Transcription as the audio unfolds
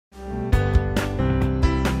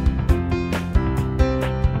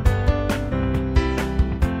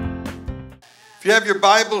If you have your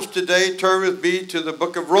Bibles today, turn with me to the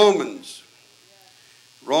book of Romans.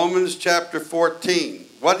 Romans chapter 14.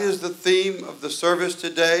 What is the theme of the service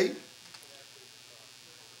today?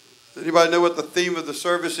 Anybody know what the theme of the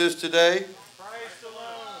service is today? Christ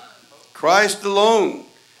alone. Christ alone.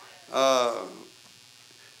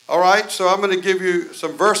 All right, so I'm going to give you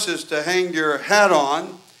some verses to hang your hat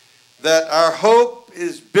on. That our hope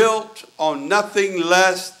is built on nothing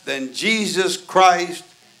less than Jesus Christ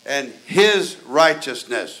and His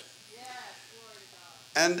righteousness.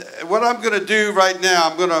 And what I'm going to do right now,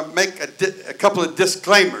 I'm going to make a couple of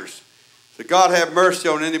disclaimers. So God have mercy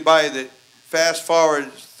on anybody that fast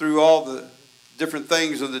forwards through all the different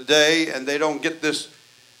things of the day and they don't get this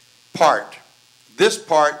part. This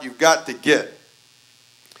part you've got to get.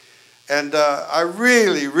 And I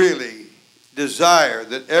really, really desire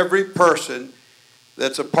that every person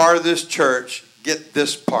that's a part of this church get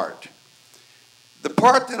this part. The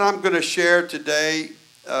part that I'm going to share today,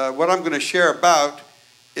 what I'm going to share about,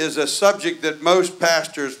 is a subject that most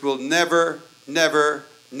pastors will never,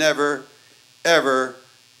 ever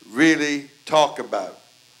really talk about.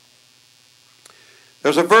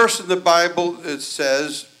 There's a verse in the Bible that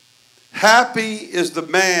says, "Happy is the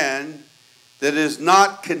man that is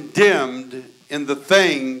not condemned in the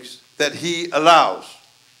things that he allows,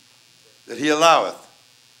 that he alloweth."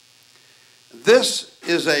 This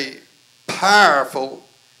is a powerful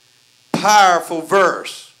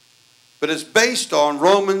verse, but it's based on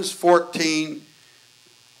Romans 14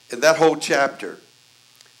 and that whole chapter.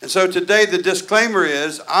 And so today the disclaimer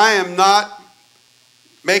is, I am not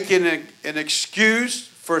making an excuse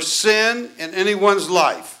for sin in anyone's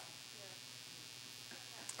life.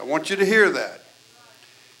 I want you to hear that.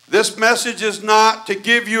 This message is not to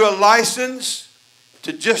give you a license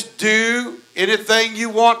to just do anything you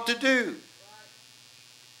want to do.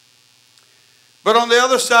 But on the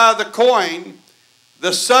other side of the coin,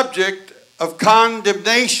 the subject of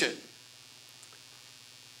condemnation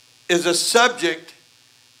is a subject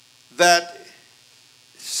that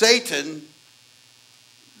Satan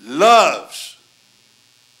loves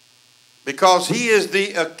because he is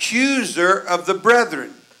the accuser of the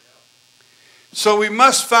brethren. So we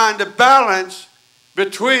must find a balance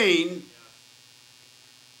between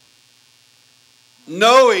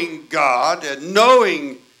knowing God and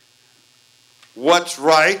knowing what's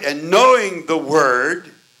right and knowing the Word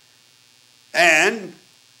and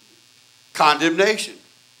condemnation.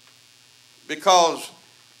 Because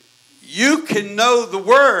you can know the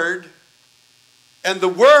Word and the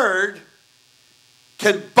Word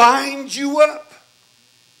can bind you up.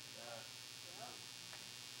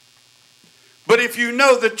 But if you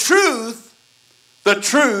know the truth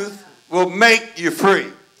will make you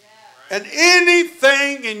free. And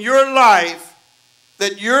anything in your life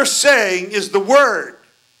that you're saying is the word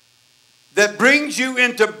that brings you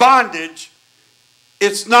into bondage,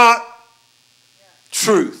 it's not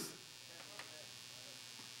truth.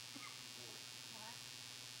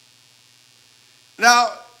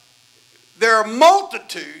 Now, there are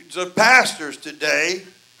multitudes of pastors today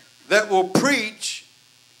that will preach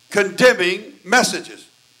condemning messages.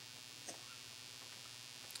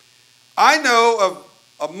 I know of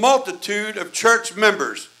a multitude of church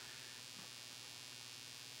members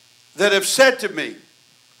that have said to me,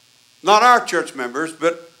 not our church members,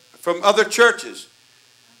 but from other churches,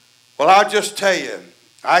 "Well, I'll just tell you,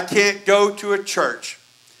 I can't go to a church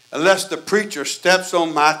unless the preacher steps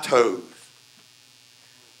on my toes."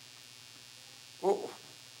 Well,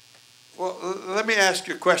 let me ask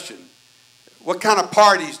you a question. What kind of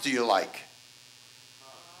parties do you like?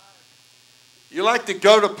 You like to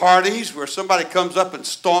go to parties where somebody comes up and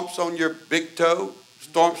stomps on your big toe,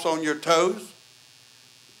 stomps on your toes?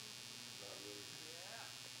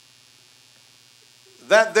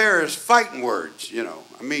 That there is fighting words, you know.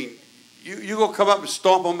 I mean, you gonna come up and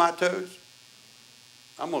stomp on my toes?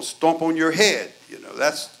 I'm gonna stomp on your head. You know,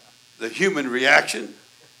 that's the human reaction.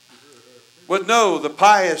 Well, no, the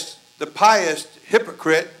pious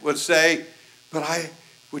hypocrite would say, "But I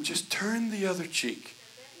would just turn the other cheek."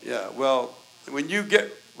 Yeah, well, when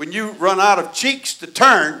you run out of cheeks to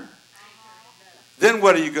turn, then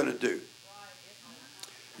what are you going to do?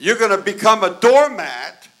 You're going to become a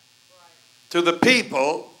doormat to the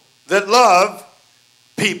people that love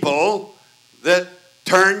people that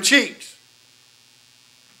turn cheeks.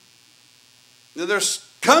 Now, there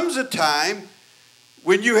comes a time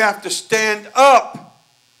when you have to stand up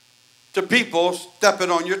to people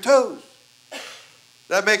stepping on your toes.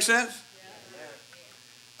 That make sense?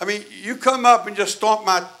 I mean, you come up and just stomp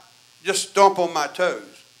on my toes.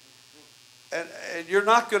 And you're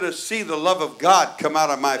not going to see the love of God come out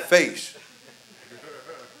of my face.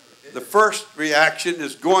 the first reaction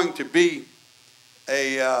is going to be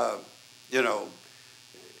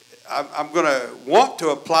I'm going to want to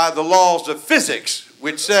apply the laws of physics,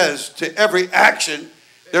 which says to every action,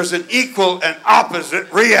 there's an equal and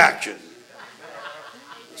opposite reaction.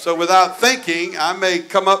 So without thinking, I may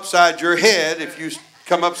come upside your head if you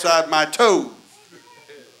come upside my toes.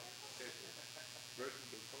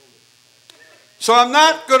 So I'm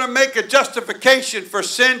not going to make a justification for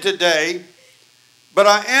sin today, but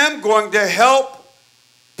I am going to help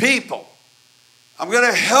people. I'm going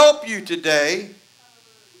to help you today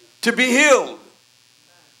to be healed.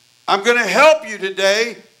 I'm going to help you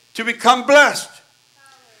today to become blessed.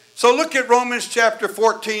 So look at Romans chapter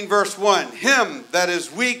 14, verse 1. Him that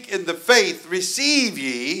is weak in the faith receive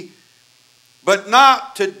ye, but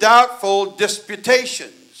not to doubtful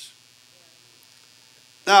disputations.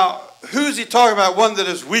 Now, who's he talking about? One that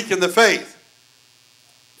is weak in the faith.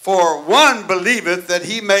 For one believeth that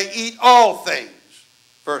he may eat all things.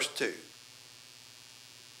 Verse 2.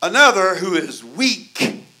 Another who is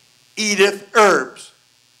weak eateth herbs.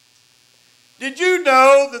 Did you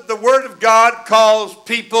know that the Word of God calls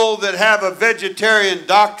people that have a vegetarian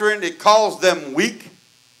doctrine, it calls them weak?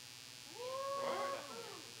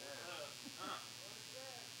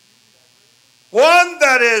 One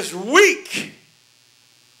that is weak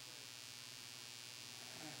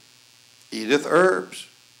eateth herbs.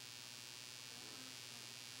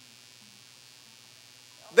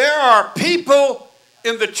 There are people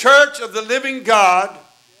in the church of the living God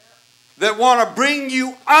that want to bring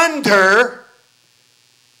you under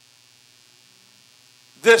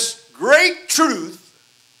this great truth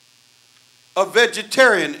of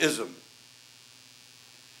vegetarianism.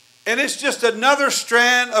 And it's just another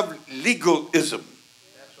strand of legalism.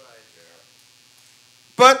 That's right.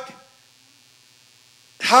 But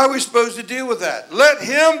how are we supposed to deal with that? Let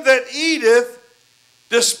him that eateth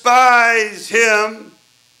despise him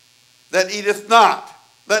that eateth not.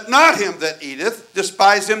 Let not him that eateth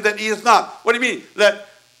despise him that eateth not. What do you mean? Let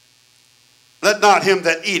not him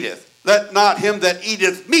that eateth. Let not him that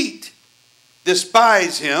eateth meat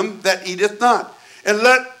despise him that eateth not. And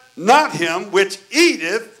let not him which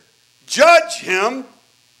eateth judge him.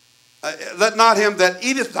 Let not him that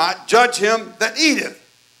eateth not judge him that eateth.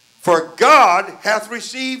 For God hath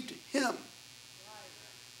received him.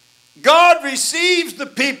 God receives the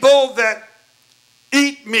people that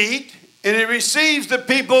eat meat, and he receives the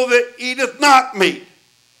people that eateth not meat.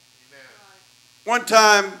 Amen. One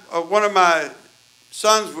time, one of my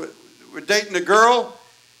sons were dating a girl,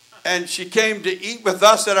 and she came to eat with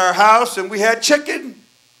us at our house, and we had chicken.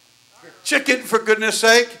 Chicken, for goodness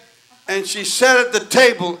sake. And she sat at the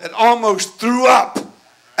table and almost threw up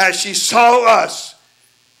as she saw us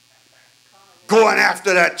going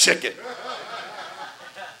after that chicken.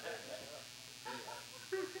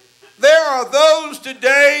 There are those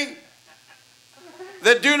today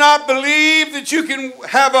that do not believe that you can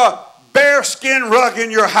have a bearskin rug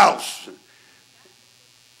in your house.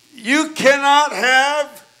 You cannot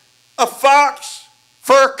have a fox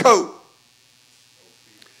fur coat.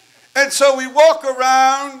 And so we walk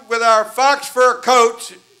around with our fox fur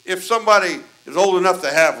coats, if somebody is old enough to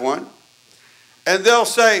have one, and they'll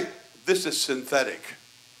say, this is synthetic.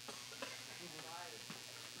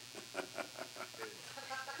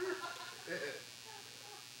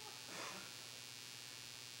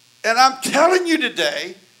 And I'm telling you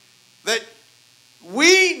today that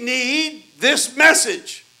we need this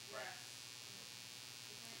message.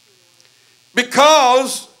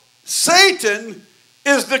 Because Satan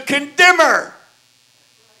is the condemner.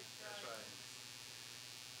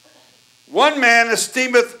 One man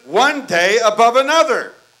esteemeth one day above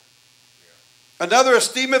another. Another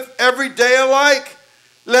esteemeth every day alike.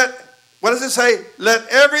 What does it say? Let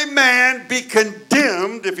every man be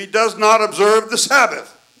condemned if he does not observe the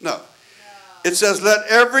Sabbath. No. It says, let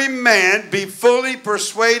every man be fully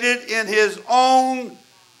persuaded in his own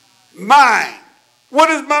mind. What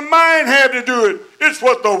does my mind have to do with it? It's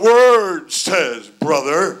what the Word says,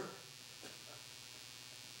 brother.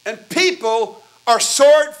 And people are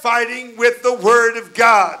sword fighting with the Word of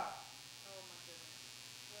God.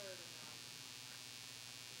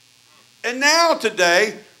 And now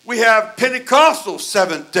today, we have Pentecostal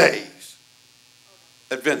Seventh Days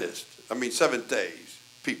Adventists. Seventh Days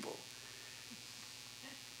people.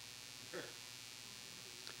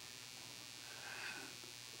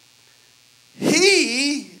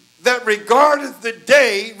 He that regardeth the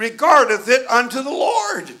day regardeth it unto the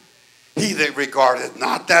Lord. He that regardeth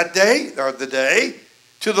not that day, or the day,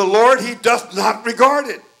 to the Lord he doth not regard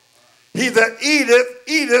it. He that eateth,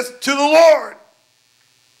 eateth to the Lord.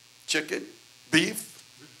 Chicken, beef,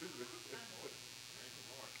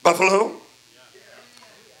 buffalo?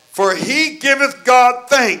 For he giveth God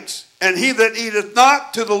thanks, and he that eateth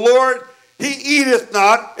not to the Lord, he eateth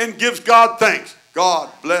not and gives God thanks. God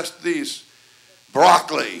bless these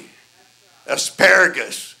broccoli,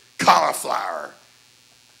 asparagus, cauliflower,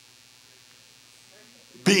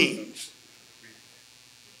 beans.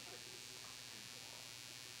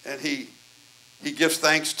 And he gives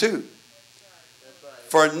thanks too.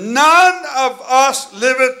 For none of us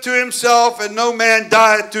liveth to himself, and no man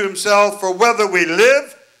dieth to himself. For whether we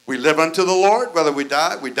live unto the Lord. Whether we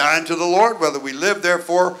die unto the Lord. Whether we live,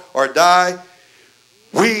 therefore, or die,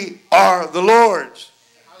 we are the Lord's.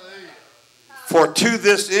 For to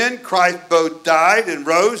this end Christ both died and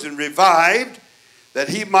rose and revived, that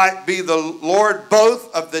he might be the Lord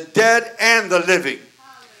both of the dead and the living.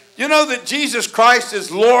 You know that Jesus Christ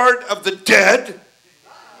is Lord of the dead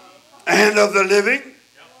and of the living?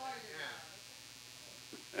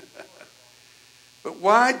 But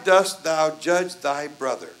why dost thou judge thy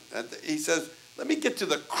brother? And he says, let me get to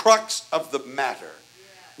the crux of the matter.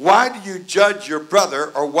 Why do you judge your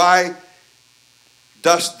brother, or why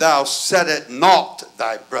dost thou set at naught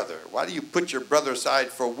thy brother? Why do you put your brother aside?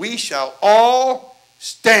 For we shall all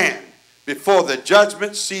stand before the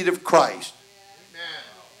judgment seat of Christ.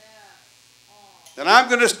 And I'm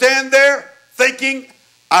going to stand there thinking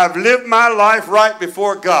I've lived my life right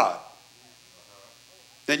before God.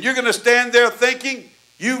 Then you're going to stand there thinking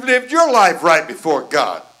you've lived your life right before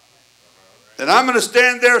God. Then I'm going to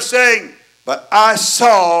stand there saying, but I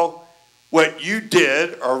saw what you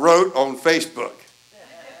did or wrote on Facebook.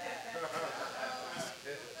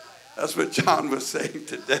 That's what John was saying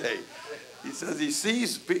today. He says he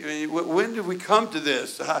sees, when did we come to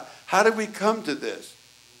this? How did we come to this?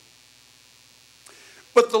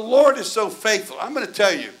 But the Lord is so faithful. I'm going to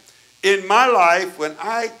tell you, in my life, when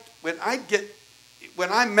I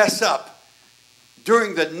mess up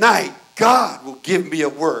during the night, God will give me a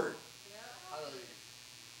word.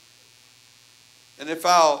 And if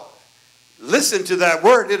I'll listen to that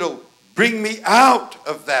word, it'll bring me out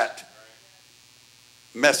of that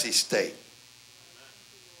messy state.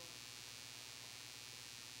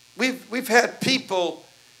 We've had people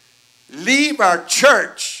leave our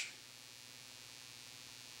church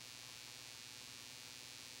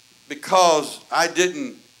because I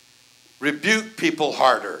didn't rebuke people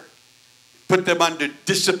harder, put them under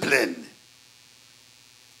discipline,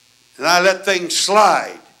 and I let things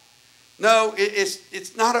slide. No,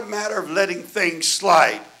 it's not a matter of letting things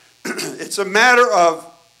slide. It's a matter of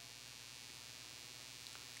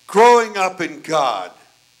growing up in God.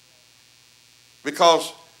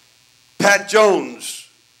 Because Pat Jones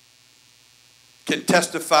can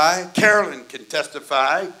testify, Carolyn can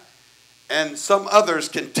testify, and some others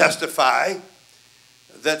can testify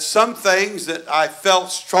that some things that I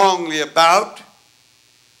felt strongly about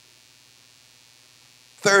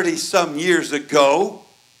 30-some years ago,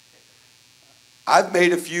 I've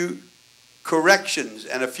made a few corrections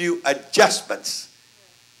and a few adjustments.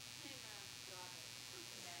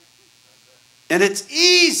 And it's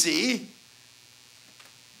easy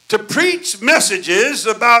to preach messages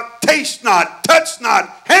about taste not, touch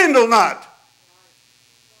not, handle not.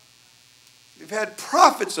 We've had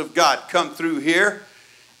prophets of God come through here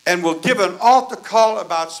and will give an altar call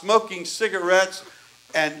about smoking cigarettes,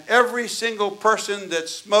 and every single person that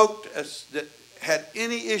smoked, that had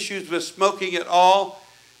any issues with smoking at all,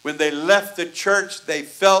 when they left the church, they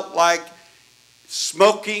felt like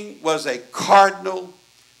smoking was a cardinal,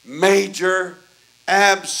 major,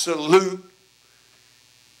 absolute,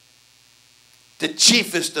 the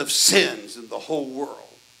chiefest of sins in the whole world.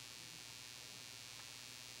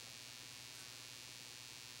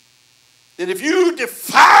 And if you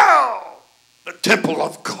defile the temple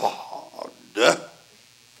of God,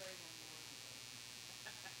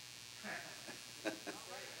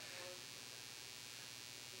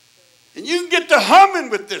 and you can get to humming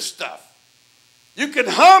with this stuff. You can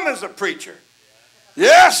hum as a preacher.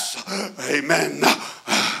 Yes, amen.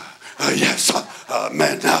 Yes,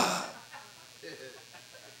 amen.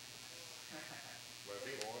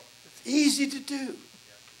 It's easy to do.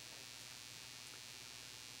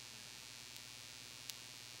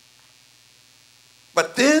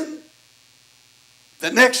 But then,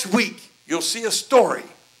 the next week, you'll see a story.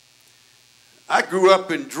 I grew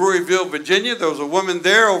up in Druryville, Virginia. There was a woman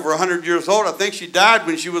there over 100 years old. I think she died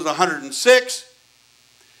when she was 106.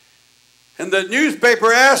 And the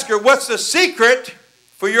newspaper asked her, what's the secret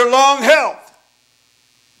for your long health?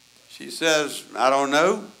 She says, I don't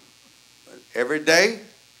know. But every day,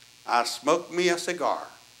 I smoke me a cigar.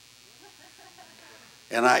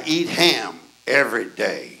 And I eat ham every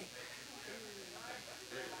day.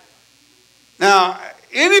 Now,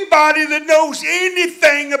 Anybody that knows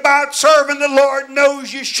anything about serving the Lord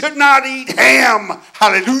knows you should not eat ham.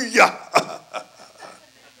 Hallelujah.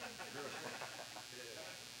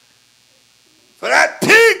 For that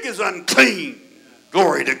pig is unclean.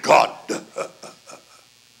 Glory to God.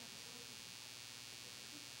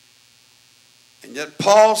 And yet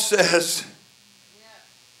Paul says,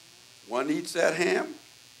 one eats that ham.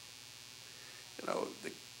 You know,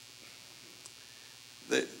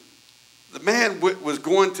 the man was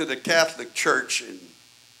going to the Catholic Church, and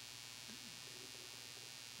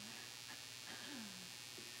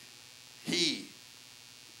he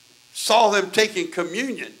saw them taking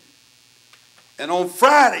communion. And on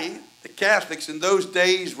Friday, the Catholics in those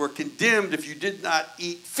days were condemned if you did not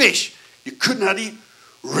eat fish. You could not eat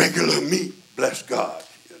regular meat, bless God,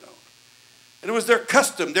 you know. And it was their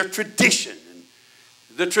custom, their tradition. And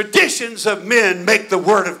the traditions of men make the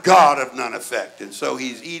word of God of none effect. And so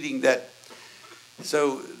he's eating that.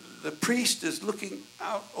 So the priest is looking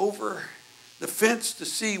out over the fence to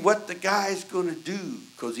see what the guy's going to do,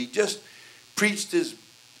 because he just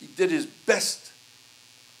he did his best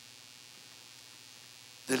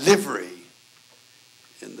delivery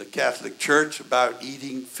in the Catholic Church about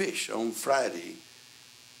eating fish on Friday.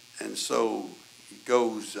 And so he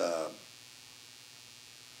goes,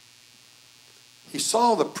 he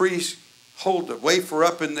saw the priest hold the wafer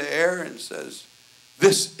up in the air and says,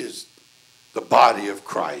 "This is the body of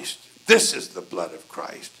Christ. This is the blood of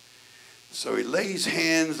Christ." So he lays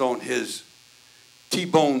hands on his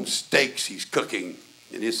T-bone steaks he's cooking,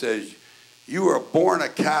 and he says, "You were born a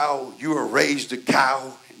cow, you were raised a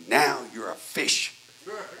cow, and now you're a fish."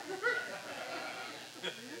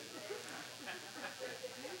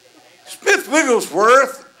 Smith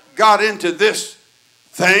Wigglesworth got into this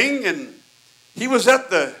thing, and he was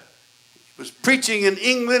preaching in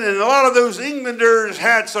England, and a lot of those Englanders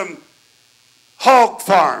had some hog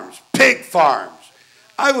farms, pig farms.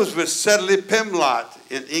 I was with Sedley Pimlott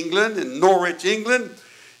in England, in Norwich, England,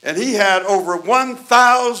 and he had over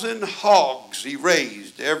 1,000 hogs he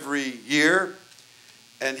raised every year.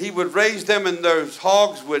 And he would raise them, and those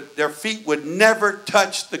hogs their feet would never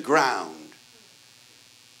touch the ground.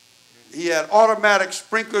 He had automatic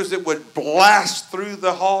sprinklers that would blast through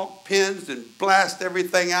the hog pens and blast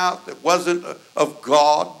everything out that wasn't of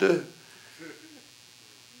God.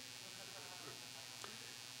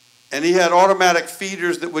 And he had automatic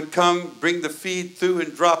feeders that would come, bring the feed through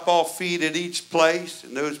and drop off feed at each place.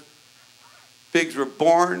 And those pigs were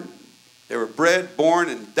born, they were bred, born,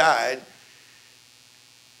 and died,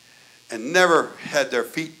 and never had their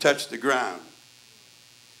feet touch the ground.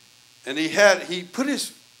 And he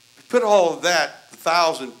put all of that,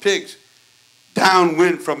 1,000 pigs,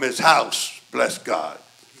 downwind from his house. Bless God.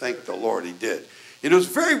 Thank the Lord he did. He was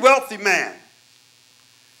a very wealthy man.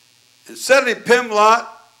 And Sedley Pimlott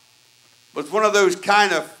was one of those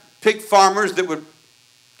kind of pig farmers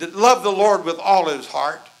that loved the Lord with all his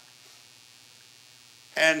heart.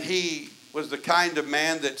 And he was the kind of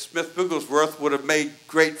man that Smith Wigglesworth would have made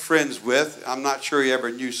great friends with. I'm not sure he ever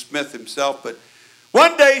knew Smith himself, but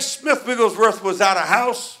one day Smith Wigglesworth was at a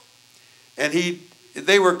house, and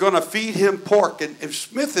they were going to feed him pork. And if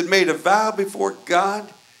Smith had made a vow before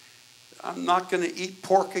God, "I'm not going to eat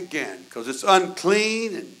pork again because it's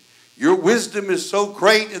unclean, and your wisdom is so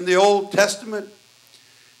great in the Old Testament.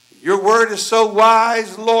 Your word is so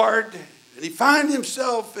wise, Lord." And he found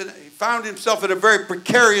himself in a very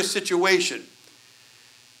precarious situation.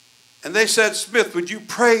 And they said, "Smith, would you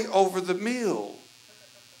pray over the meal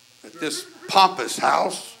at this pompous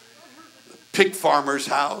house, the pig farmer's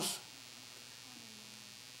house?"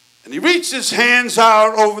 And he reached his hands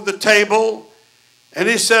out over the table, and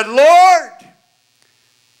he said, "Lord,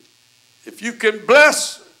 if you can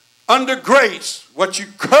bless under grace what you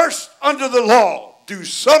cursed under the law, do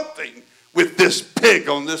something with this pig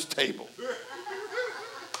on this table."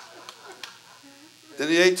 Then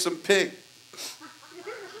he ate some pig.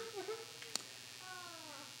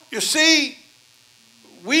 You see,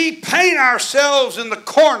 we paint ourselves in the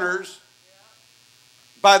corners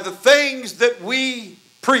by the things that we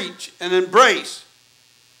preach and embrace.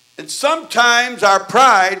 And sometimes our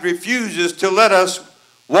pride refuses to let us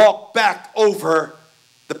walk back over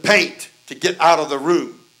the paint to get out of the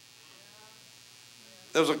room.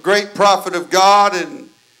 There was a great prophet of God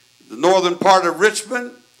in the northern part of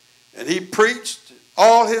Richmond, and he preached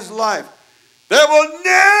all his life, "There will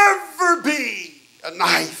never be a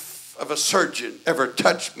knife of a surgeon ever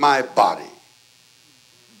touch my body."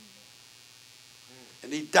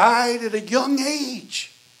 And he died at a young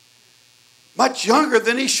age, much younger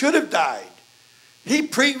than he should have died. He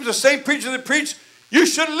preached, the same preacher that preached, "You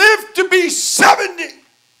should live to be 70.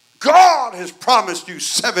 God has promised you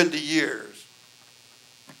 70 years.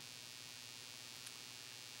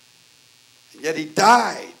 And yet he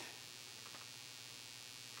died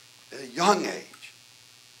at a young age.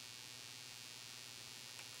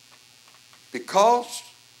 Because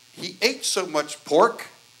he ate so much pork,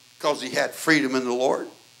 because he had freedom in the Lord.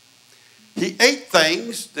 He ate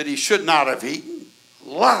things that he should not have eaten. A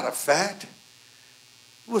lot of fat.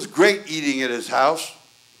 It was great eating at his house,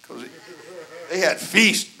 because they had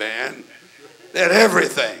feast, man. They had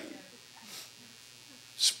everything.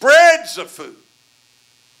 Spreads of food.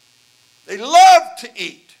 They loved to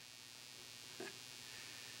eat.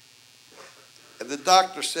 And the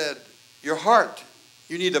doctor said, your heart,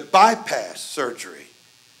 you need a bypass surgery.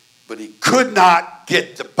 But he could not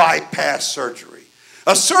get the bypass surgery.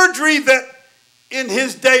 A surgery that in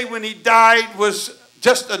his day when he died was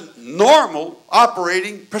just a normal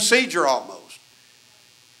operating procedure almost.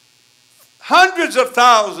 Hundreds of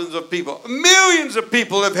thousands of people, millions of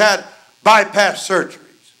people have had bypass surgeries.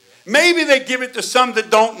 Maybe they give it to some that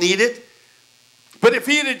don't need it. But if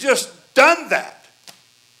he had just done that,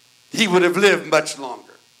 he would have lived much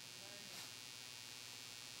longer.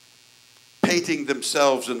 Painting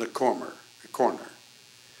themselves in the corner.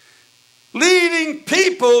 Leading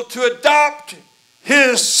people to adopt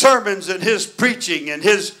his sermons and his preaching and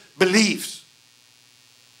his beliefs.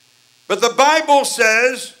 But the Bible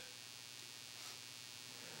says,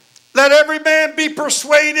 let every man be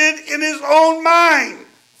persuaded in his own mind.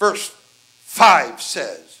 Verse 5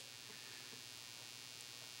 says.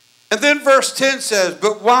 And then verse 10 says,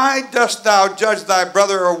 but why dost thou judge thy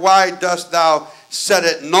brother, or why dost thou set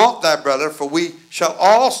it not thy brother? For we shall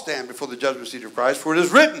all stand before the judgment seat of Christ. For it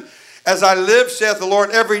is written, as I live, saith the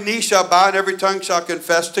Lord, every knee shall bow and every tongue shall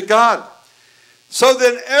confess to God. So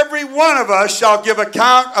then every one of us shall give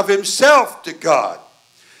account of himself to God.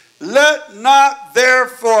 Let us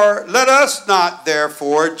not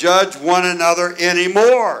therefore judge one another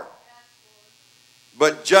anymore,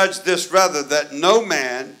 but judge this rather, that no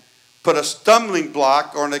man put a stumbling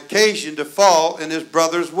block or an occasion to fall in his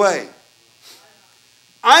brother's way.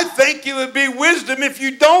 I think it would be wisdom if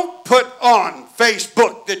you don't put on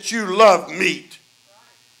Facebook that you love meat.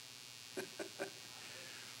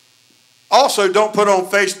 Also, don't put on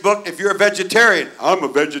Facebook if you're a vegetarian. I'm a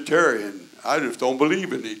vegetarian. I just don't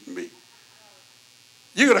believe in eating meat.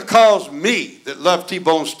 You're going to cause me that love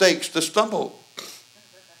T-bone steaks to stumble.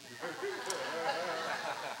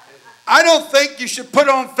 I don't think you should put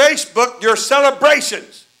on Facebook your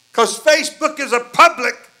celebrations, because Facebook is a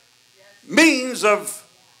public means of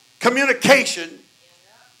communication.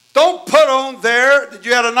 Don't put on there that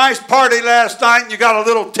you had a nice party last night and you got a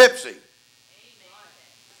little tipsy.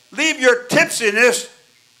 Leave your tipsiness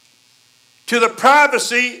to the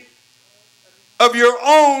privacy of your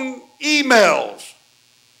own emails,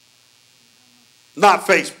 not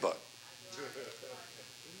Facebook.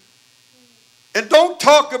 And don't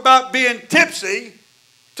talk about being tipsy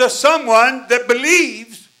to someone that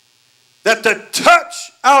believes that to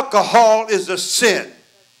touch alcohol is a sin.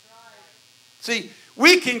 See,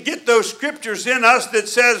 we can get those scriptures in us that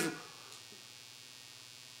says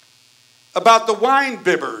about the wine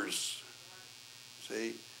bibbers.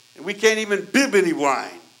 See, and we can't even bib any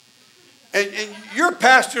wine. And your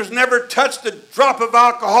pastor's never touched a drop of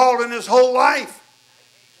alcohol in his whole life.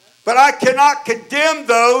 But I cannot condemn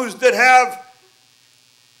those that have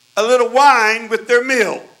a little wine with their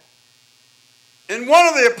meal. And one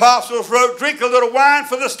of the apostles wrote, drink a little wine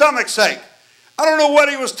for the stomach's sake. I don't know what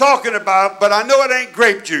he was talking about, but I know it ain't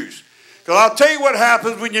grape juice. Because I'll tell you what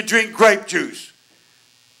happens when you drink grape juice.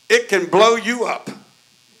 It can blow you up.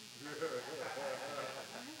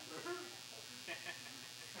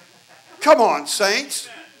 Come on, saints.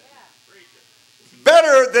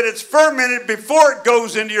 Better that it's fermented before it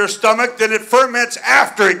goes into your stomach than it ferments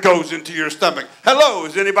after it goes into your stomach. Hello,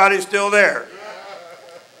 is anybody still there?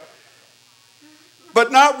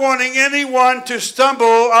 But not wanting anyone to stumble,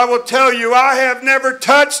 I will tell you, I have never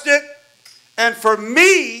touched it. And for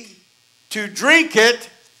me to drink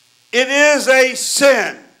it, it is a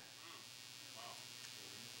sin.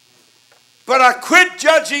 But I quit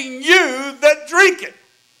judging you that drink it.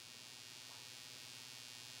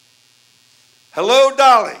 Hello,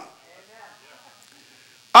 Dolly.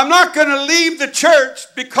 I'm not going to leave the church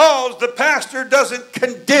because the pastor doesn't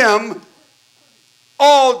condemn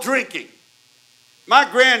all drinking. My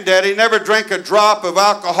granddaddy never drank a drop of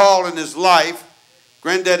alcohol in his life.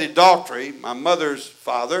 Granddaddy Daltrey, my mother's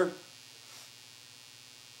father.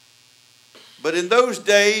 But in those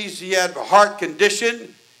days, he had a heart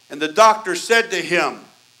condition, and the doctor said to him,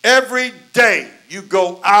 every day you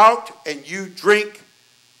go out and you drink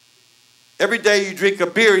every day you drink a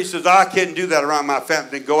beer, he says, I can't do that around my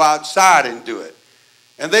family. Then go outside and do it.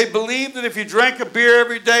 And they believed that if you drank a beer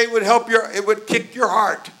every day, it would help it would kick your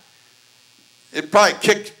heart. It probably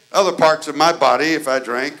kicked other parts of my body if I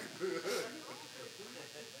drank.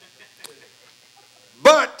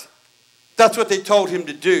 But that's what they told him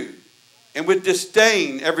to do. And with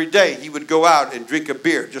disdain, every day he would go out and drink a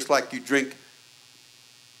beer, just like you drink,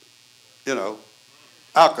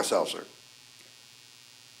 Alka-Seltzer.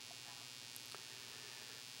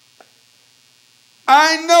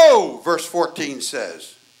 I know, verse 14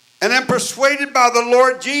 says, and am persuaded by the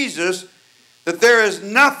Lord Jesus that there is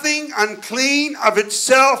nothing unclean of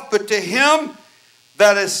itself, but to him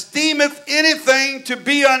that esteemeth anything to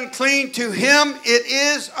be unclean, to him it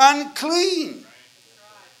is unclean.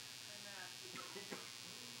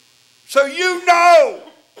 So you know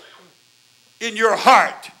in your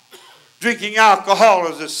heart drinking alcohol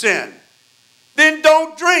is a sin. Then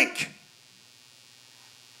don't drink.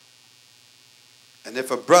 And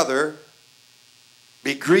if a brother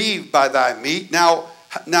be grieved by thy meat, now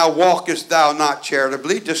walkest thou not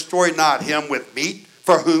charitably, destroy not him with meat,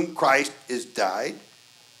 for whom Christ is died.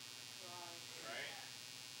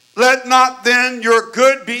 Let not then your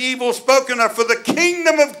good be evil spoken of, for the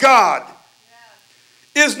kingdom of God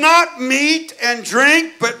is not meat and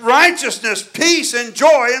drink, but righteousness, peace, and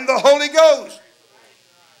joy in the Holy Ghost.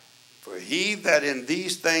 For he that in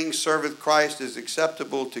these things serveth Christ is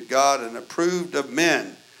acceptable to God and approved of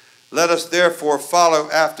men. Let us therefore follow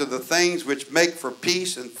after the things which make for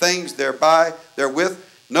peace, and things therewith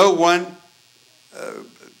no one,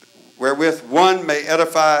 wherewith one may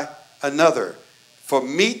edify another. For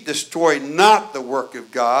meat destroy not the work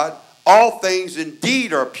of God. All things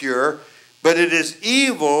indeed are pure, but it is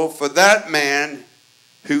evil for that man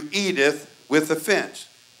who eateth with offense.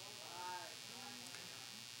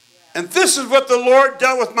 And this is what the Lord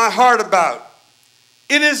dealt with my heart about.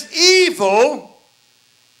 It is evil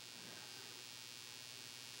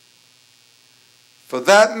for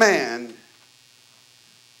that man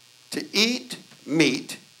to eat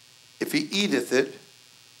meat, if he eateth it,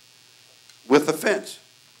 with offense.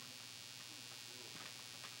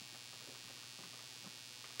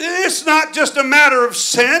 It's not just a matter of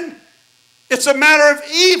sin. It's a matter of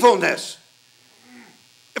evilness.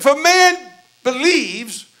 If a man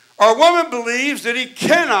believes or a woman believes that he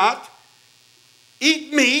cannot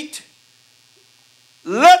eat meat,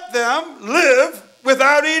 let them live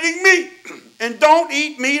without eating meat. And don't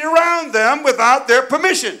eat meat around them without their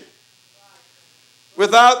permission,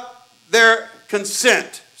 without their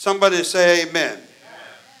consent. Somebody say amen.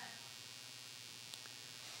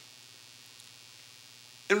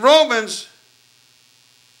 In Romans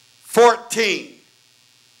 14,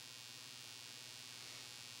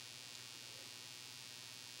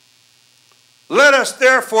 let us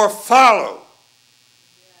therefore follow.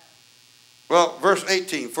 Well, verse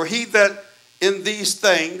 18. For he that in these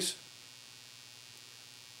things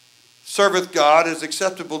serveth God is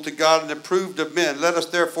acceptable to God and approved of men. Let us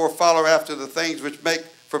therefore follow after the things which make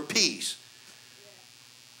for peace.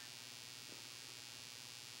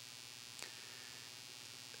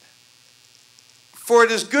 For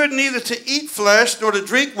it is good neither to eat flesh, nor to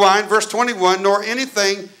drink wine, verse 21, nor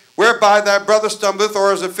anything whereby thy brother stumbleth,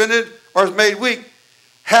 or is offended, or is made weak.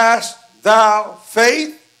 Hast thou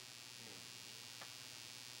faith?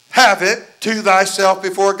 Have it to thyself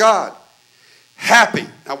before God. Happy.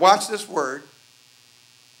 Now watch this word.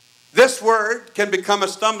 This word can become a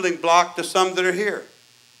stumbling block to some that are here.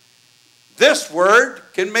 This word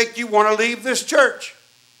can make you want to leave this church.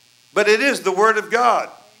 But it is the word of God.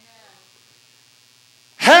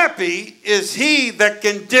 Happy is he that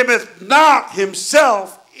condemneth not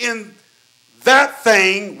himself in that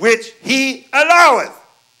thing which he alloweth.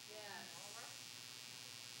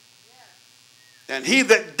 And he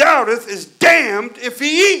that doubteth is damned if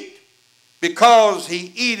he eat, because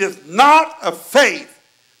he eateth not of faith.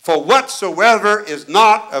 For whatsoever is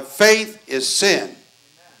not of faith is sin. Amen.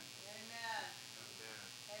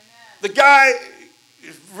 The guy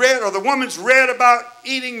read, or the woman's read about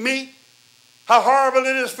eating meat. How horrible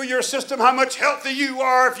it is for your system, how much healthier you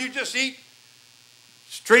are if you just eat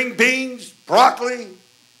string beans, broccoli,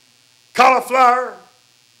 cauliflower,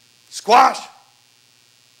 squash.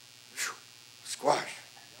 Whew, squash.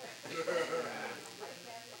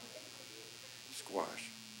 Squash.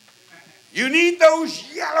 You need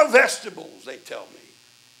those yellow vegetables, they tell me.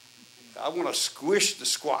 I want to squish the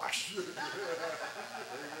squash.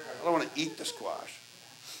 I don't want to eat the squash.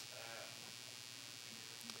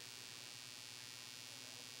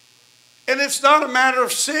 And it's not a matter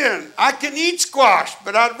of sin. I can eat squash,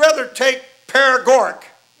 but I'd rather take paregoric.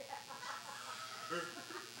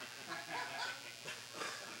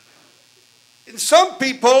 some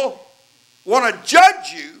people want to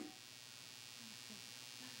judge you.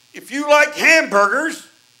 If you like hamburgers,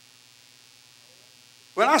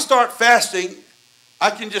 when I start fasting, I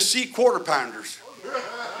can just see quarter pounders.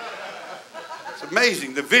 It's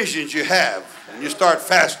amazing the visions you have when you start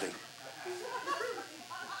fasting.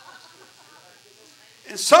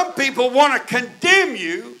 And some people want to condemn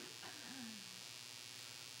you.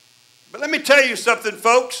 But let me tell you something,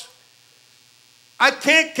 folks. I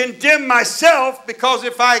can't condemn myself, because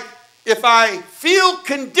if I feel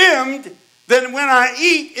condemned, then when I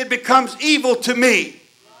eat, it becomes evil to me.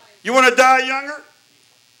 You want to die younger?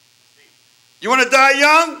 You want to die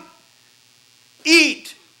young?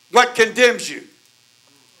 Eat what condemns you.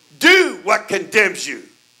 Do what condemns you.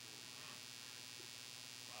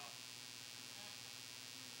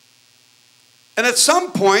 And at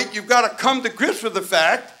some point, you've got to come to grips with the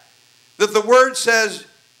fact that the word says,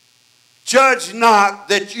 judge not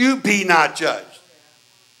that you be not judged.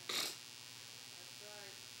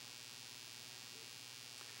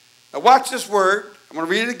 Now watch this word. I'm going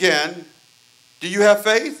to read it again. Do you have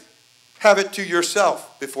faith? Have it to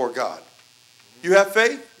yourself before God. You have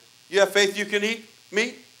faith? You have faith you can eat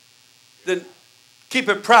meat? Then keep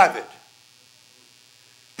it private.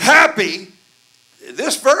 Happy,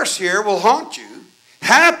 this verse here will haunt you.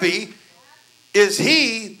 Happy is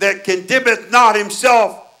he that condemneth not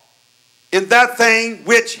himself in that thing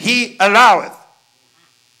which he alloweth.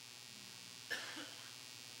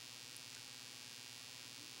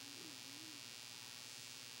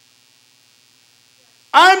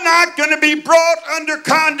 I'm not going to be brought under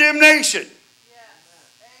condemnation. Yes.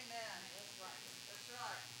 Amen. That's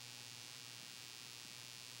right.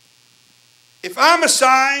 If I'm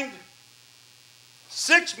assigned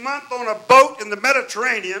 6 months on a boat in the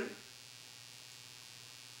Mediterranean,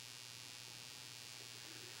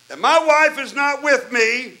 and my wife is not with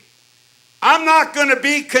me, I'm not going to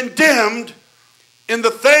be condemned in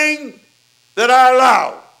the thing that I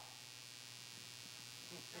allow.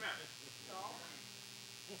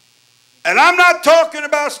 And I'm not talking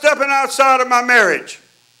about stepping outside of my marriage.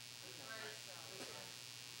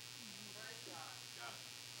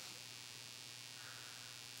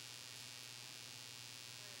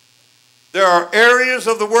 There are areas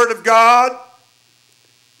of the Word of God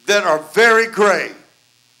that are very gray.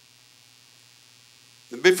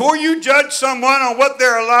 Before you judge someone on what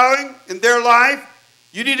they're allowing in their life,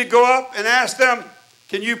 you need to go up and ask them,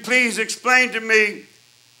 can you please explain to me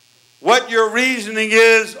what your reasoning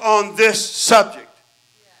is on this subject?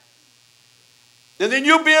 And then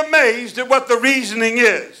you'll be amazed at what the reasoning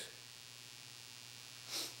is.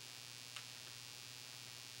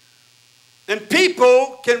 And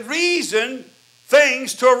people can reason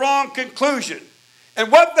things to a wrong conclusion.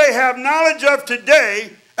 And what they have knowledge of today,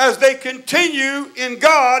 as they continue in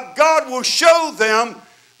God, God will show them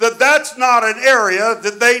that that's not an area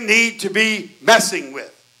that they need to be messing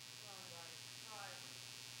with.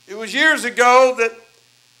 It was years ago that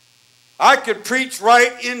I could preach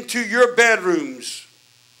right into your bedrooms.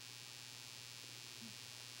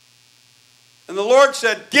 And the Lord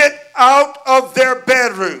said, get out of their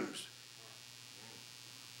bedrooms.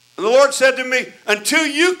 And the Lord said to me, until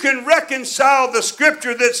you can reconcile the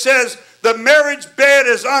scripture that says the marriage bed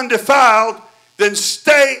is undefiled, then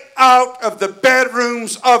stay out of the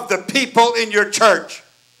bedrooms of the people in your church.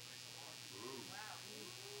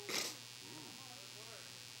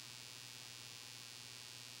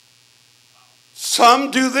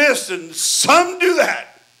 Some do this and some do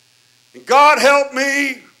that. And God help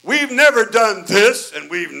me, we've never done this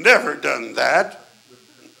and we've never done that.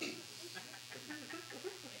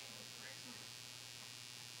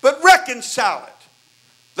 But reconcile it.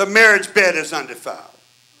 The marriage bed is undefiled.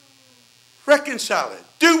 Reconcile it.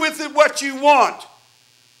 Do with it what you want.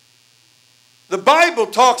 The Bible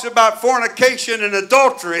talks about fornication and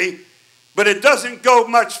adultery, but it doesn't go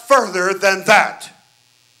much further than that.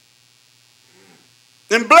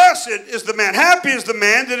 Then blessed is the man, happy is the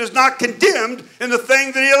man that is not condemned in the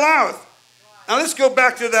thing that he alloweth. Now let's go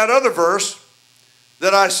back to that other verse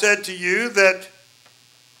that I said to you, that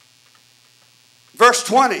verse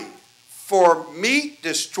 20, for meat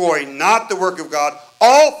destroy not the work of God.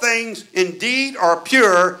 All things indeed are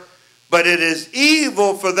pure, but it is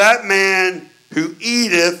evil for that man who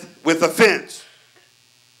eateth with offense.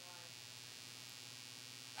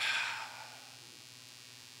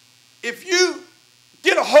 If you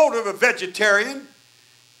get a hold of a vegetarian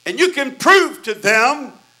and you can prove to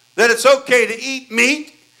them that it's okay to eat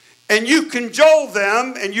meat, and you cajole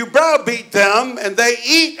them and you browbeat them and they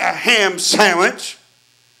eat a ham sandwich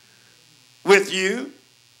with you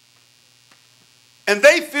and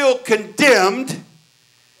they feel condemned,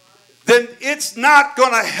 then it's not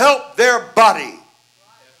going to help their body.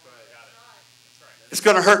 It's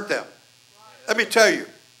going to hurt them. Let me tell you.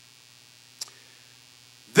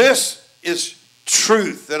 This is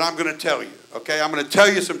truth that I'm going to tell you. Okay, I'm going to tell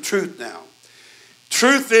you some truth now.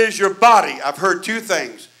 Truth is your body. I've heard two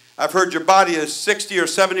things. I've heard your body is 60 or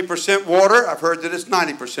 70% water. I've heard that it's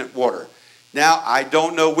 90% water. Now, I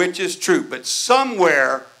don't know which is true, but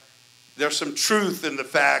somewhere there's some truth in the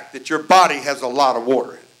fact that your body has a lot of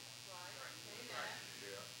water in it.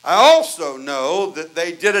 I also know that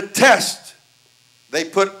they did a test. They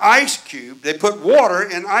put water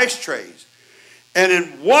in ice trays. And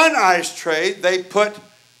in one ice tray, they put,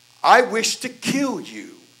 "I wish to kill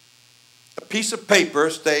you." A piece of paper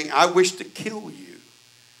saying, "I wish to kill you."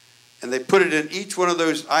 And they put it in each one of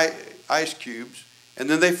those ice cubes, and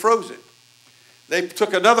then they froze it. They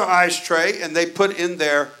took another ice tray, and they put in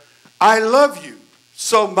there, "I love you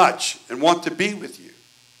so much and want to be with you."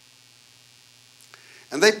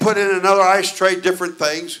 And they put in another ice tray different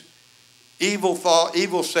things, evil thought,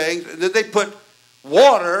 evil sayings. And then they put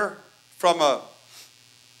water from a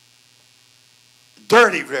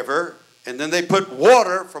dirty river, and then they put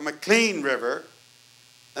water from a clean river,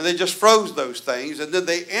 and they just froze those things. And then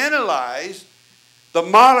they analyzed the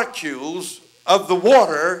molecules of the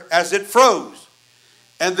water as it froze.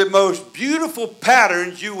 And the most beautiful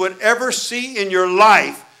patterns you would ever see in your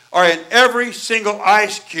life are in every single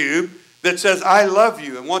ice cube that says, "I love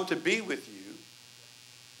you and want to be with you."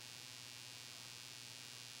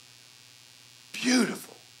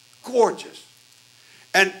 Beautiful, gorgeous.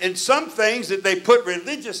 And some things that they put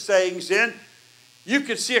religious sayings in, you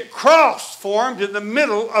could see a cross formed in the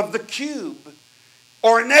middle of the cube.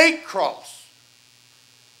 Ornate cross.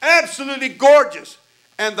 Absolutely gorgeous.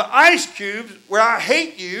 And the ice cubes, where "I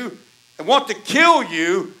hate you and want to kill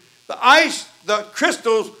you," the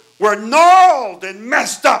crystals were gnarled and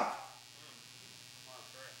messed up.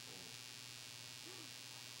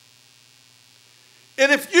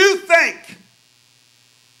 And if you think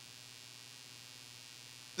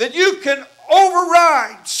that you can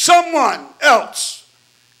override someone else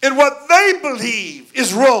in what they believe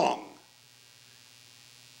is wrong,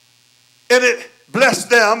 and it bless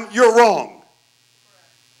them, you're wrong.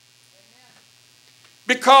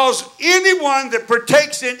 Because anyone that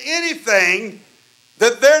partakes in anything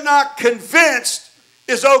that they're not convinced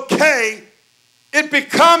is okay, it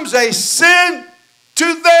becomes a sin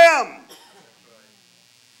to them.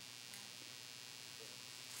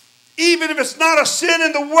 Even if it's not a sin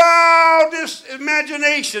in the wildest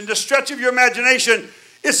imagination, the stretch of your imagination,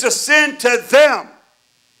 it's a sin to them.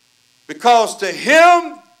 Because to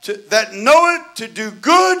him that knoweth to do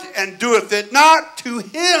good and doeth it not, to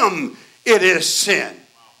him it is sin.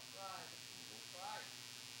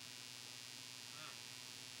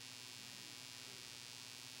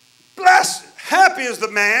 Blessed, happy is the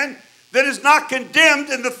man that is not condemned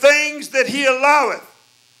in the things that he alloweth.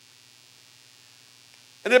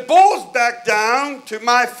 And it boils back down to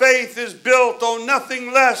my faith is built on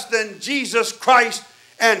nothing less than Jesus Christ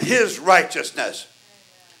and his righteousness.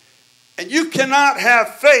 And you cannot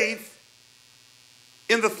have faith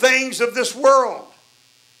in the things of this world.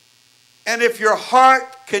 And if your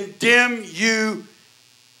heart condemn you,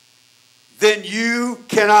 then you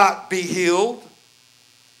cannot be healed.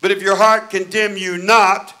 But if your heart condemn you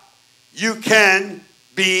not, you can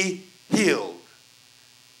be healed.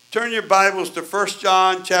 Turn your Bibles to 1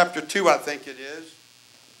 John chapter 2, I think it is.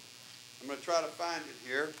 I'm going to try to find it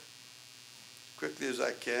here as quickly as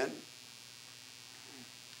I can.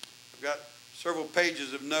 I've got several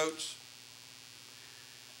pages of notes.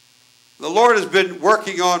 The Lord has been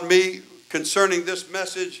working on me concerning this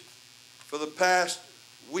message for the past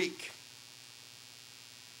week.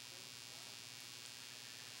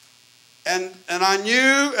 And I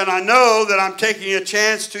knew and I know that I'm taking a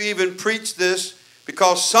chance to even preach this,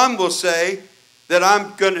 because some will say that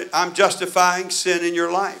I'm justifying sin in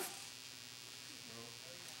your life.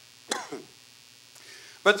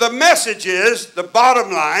 But the message is, the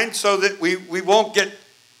bottom line, so that we won't get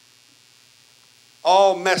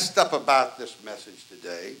all messed up about this message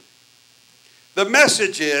today. The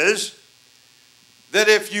message is that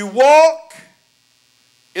if you walk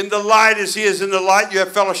in the light as he is in the light, you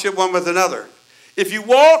have fellowship one with another. If you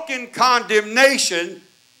walk in condemnation,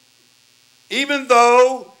 even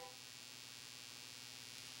though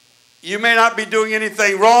you may not be doing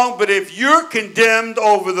anything wrong, but if you're condemned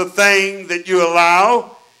over the thing that you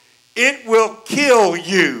allow, it will kill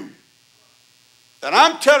you. And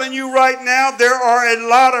I'm telling you right now, there are a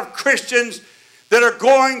lot of Christians that are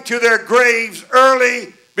going to their graves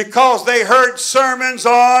early because they heard sermons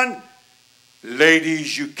on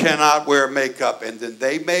ladies, you cannot wear makeup. And then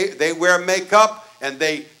they wear makeup and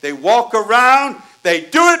they walk around. They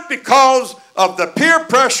do it because of the peer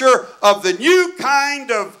pressure of the new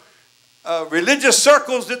kind of religious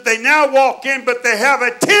circles that they now walk in, but they have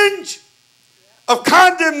a tinge of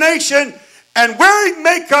condemnation. And wearing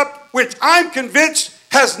makeup, which I'm convinced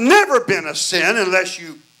has never been a sin unless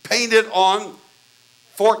you paint it on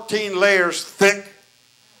 14 layers thick,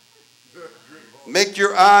 make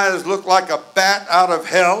your eyes look like a bat out of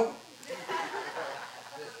hell.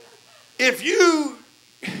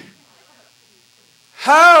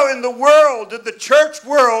 How in the world did the church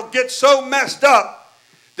world get so messed up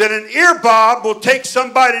that an ear bob will take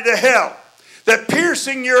somebody to hell? That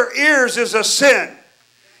piercing your ears is a sin.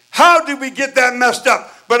 How did we get that messed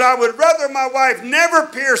up? But I would rather my wife never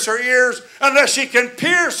pierce her ears unless she can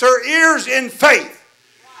pierce her ears in faith.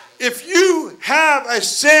 If you have a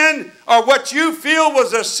sin or what you feel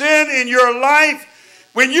was a sin in your life,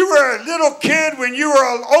 when you were a little kid, when you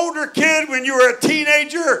were an older kid, when you were a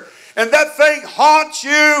teenager, and that thing haunts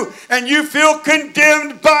you and you feel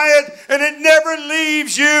condemned by it and it never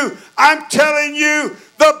leaves you, I'm telling you,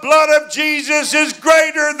 the blood of Jesus is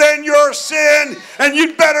greater than your sin, and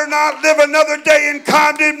you'd better not live another day in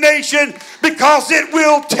condemnation because it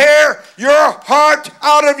will tear your heart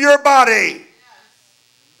out of your body.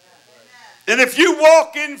 And if you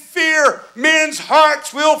walk in fear, men's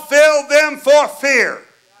hearts will fail them for fear.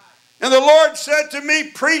 And the Lord said to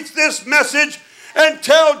me, preach this message and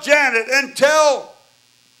tell Janet and tell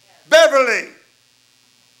Beverly,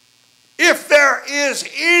 if there is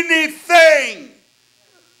anything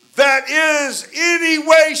that is any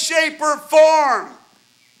way, shape, or form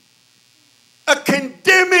a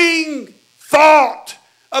condemning thought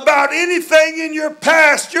about anything in your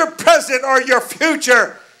past, your present, or your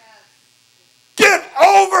future, get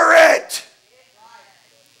over it.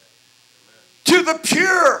 To the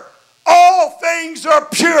pure, all things are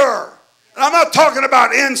pure. And I'm not talking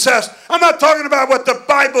about incest. I'm not talking about what the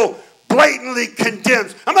Bible blatantly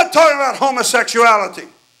condemns. I'm not talking about homosexuality.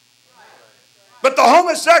 But the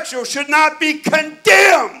homosexual should not be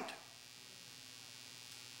condemned.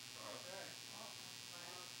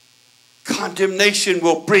 Condemnation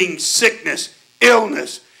will bring sickness,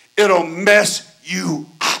 illness. It'll mess you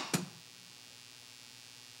up.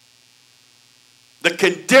 The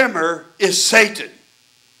condemner is Satan.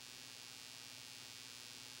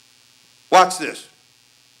 Watch this.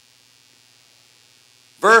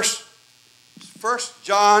 1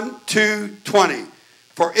 John 2:20.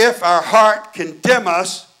 For if our heart condemn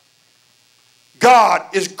us, God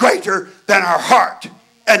is greater than our heart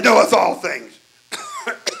and knoweth all things.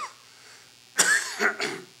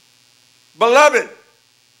 Beloved,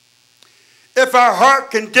 if our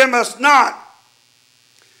heart condemn us not,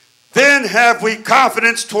 then have we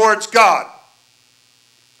confidence towards God.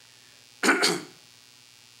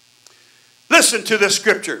 Listen to this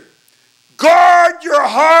scripture. Guard your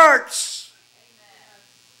hearts.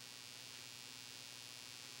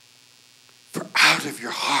 For out of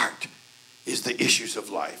your heart is the issues of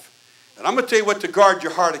life. And I'm going to tell you what to guard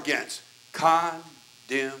your heart against. Condemnation.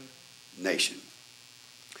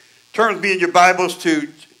 Turn with me in your Bibles to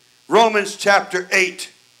Romans chapter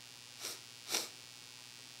 8.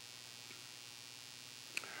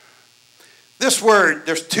 This word,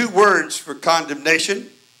 there's two words for condemnation,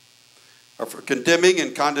 or for condemning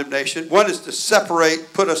and condemnation. One is to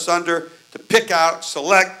separate, put asunder, to pick out,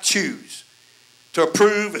 select, choose. To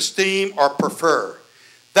approve, esteem, or prefer.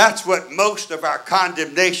 That's what most of our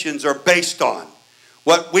condemnations are based on.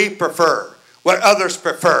 What we prefer, what others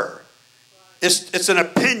prefer. It's an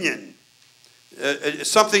opinion.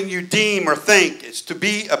 It's something you deem or think. It's to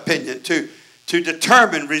be opinion, to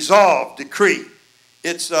determine, resolve, decree.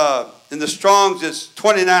 It's in the Strong's, it's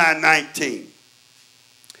 29:19.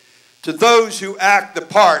 To those who act the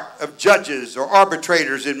part of judges or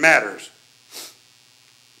arbitrators in matters.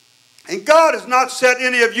 And God has not set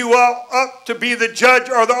any of you up to be the judge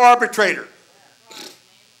or the arbitrator.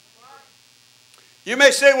 You may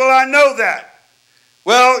say, well, I know that.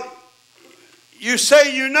 Well, you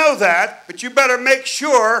say you know that, but you better make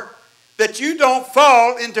sure that you don't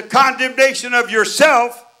fall into condemnation of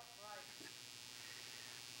yourself,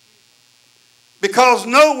 because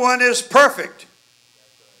no one is perfect.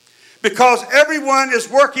 Because everyone is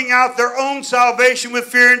working out their own salvation with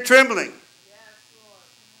fear and trembling.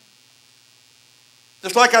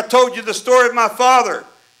 Just like I told you the story of my father.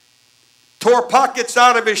 Tore pockets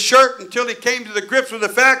out of his shirt until he came to the grips with the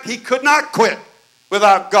fact he could not quit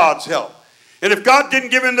without God's help. And if God didn't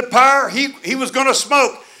give him the power, he was going to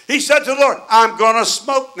smoke. He said to the Lord, I'm going to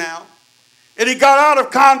smoke now. And he got out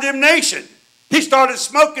of condemnation. He started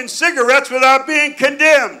smoking cigarettes without being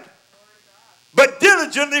condemned, but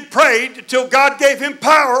diligently prayed until God gave him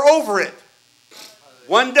power over it.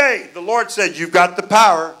 One day, the Lord said, you've got the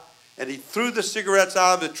power. And he threw the cigarettes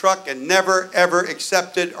out of the truck and never, ever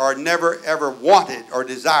accepted or never, ever wanted or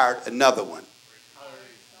desired another one.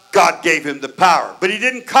 God gave him the power. But he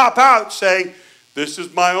didn't cop out saying, this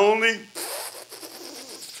is my only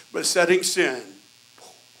besetting sin.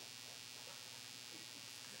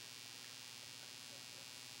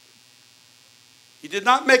 He did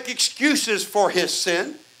not make excuses for his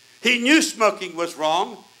sin. He knew smoking was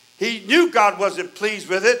wrong. He knew God wasn't pleased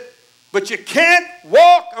with it. But you can't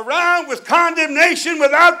walk around with condemnation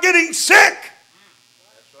without getting sick.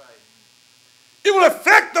 That's right. It will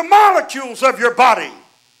affect the molecules of your body.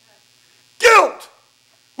 Guilt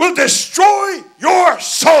will destroy your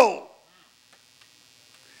soul.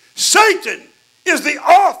 Satan is the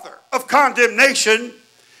author of condemnation,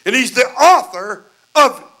 and he's the author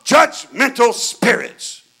of judgmental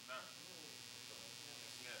spirits.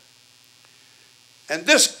 And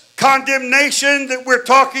this condemnation that we're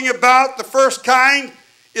talking about, the first kind,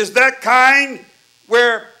 is that kind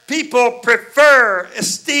where people prefer,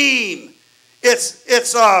 esteem. It's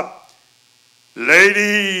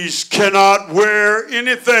ladies cannot wear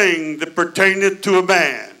anything that pertaineth to a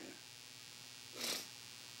man.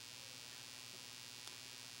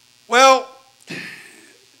 Well,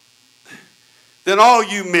 then all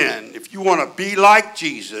you men, if you want to be like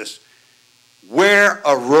Jesus, wear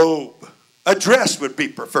a robe. A dress would be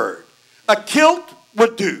preferred. A kilt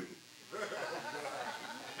would do.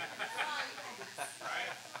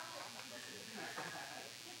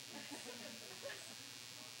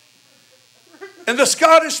 And the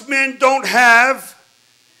Scottish men don't have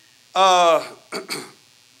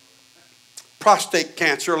prostate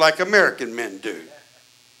cancer like American men do.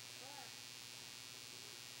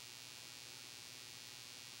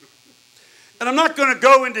 And I'm not going to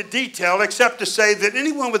go into detail except to say that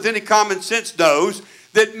anyone with any common sense knows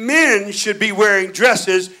that men should be wearing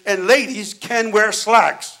dresses and ladies can wear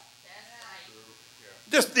slacks.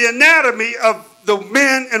 Just the anatomy of the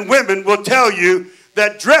men and women will tell you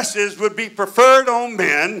that dresses would be preferred on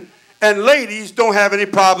men and ladies don't have any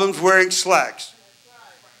problems wearing slacks.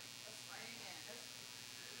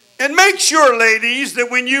 And make sure, ladies,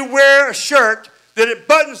 that when you wear a shirt, that it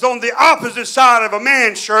buttons on the opposite side of a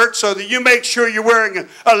man's shirt so that you make sure you're wearing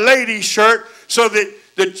a lady's shirt so that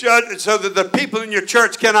the people in your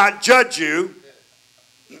church cannot judge you.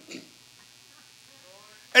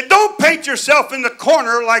 And don't paint yourself in the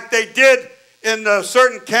corner like they did in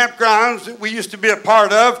certain campgrounds that we used to be a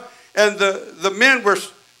part of. And the men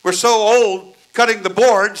were so old cutting the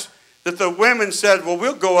boards that the women said, well,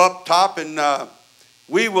 we'll go up top and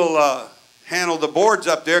we will handle the boards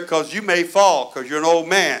up there because you may fall because you're an old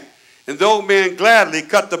man. And the old men gladly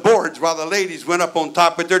cut the boards while the ladies went up on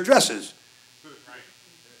top with their dresses.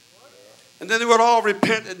 And then they would all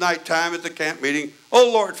repent at nighttime at the camp meeting.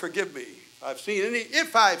 Oh, Lord, forgive me.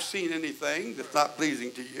 If I've seen anything that's not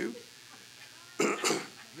pleasing to you.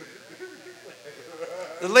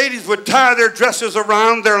 The ladies would tie their dresses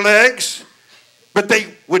around their legs, but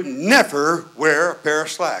they would never wear a pair of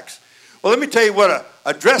slacks. Well, let me tell you what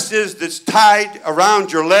a dress is that's tied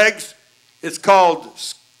around your legs. It's called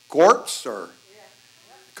skirts, or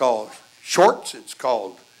called shorts. It's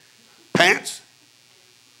called pants.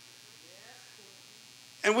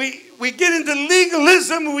 And we get into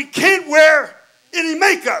legalism and we can't wear any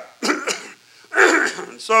makeup.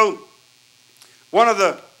 So one of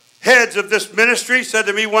the heads of this ministry said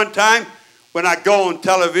to me one time, when I go on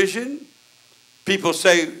television, people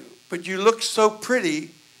say, but you look so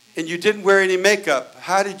pretty and you didn't wear any makeup.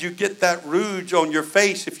 How did you get that rouge on your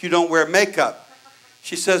face if you don't wear makeup?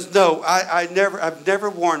 She says, no, I've never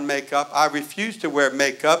worn makeup. I refuse to wear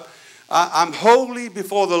makeup. I'm holy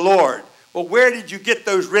before the Lord. Well, where did you get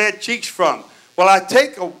those red cheeks from? Well, I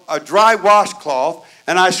take a dry washcloth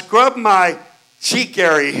and I scrub my cheek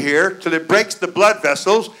area here till it breaks the blood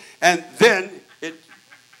vessels, and then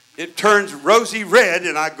it turns rosy red,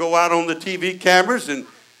 and I go out on the TV cameras and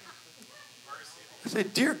I say,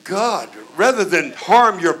 dear God, rather than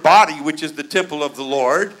harm your body, which is the temple of the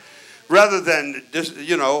Lord, rather than just,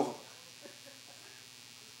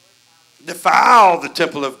 defile the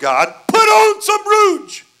temple of God, put on some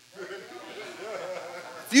rouge.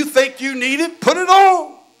 If you think you need it, put it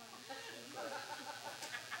on.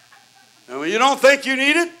 And when you don't think you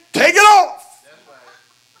need it, take it off.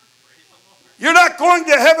 You're not going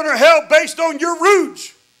to heaven or hell based on your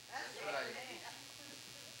rouge.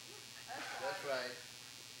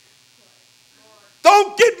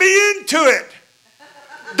 Don't get me into it.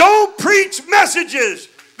 Don't preach messages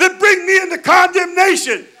that bring me into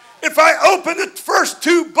condemnation. If I open the first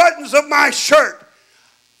two buttons of my shirt,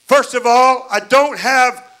 first of all, I don't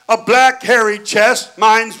have a black hairy chest.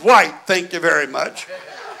 Mine's white, thank you very much.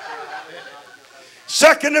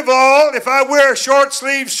 Second of all, if I wear a short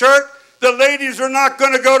sleeve shirt, the ladies are not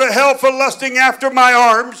going to go to hell for lusting after my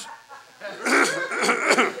arms.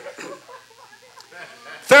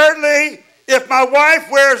 Thirdly, if my wife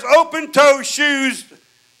wears open-toe shoes,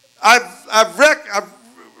 I've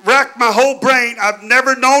racked my whole brain. I've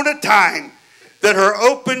never known a time that her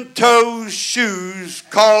open-toe shoes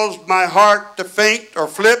caused my heart to faint or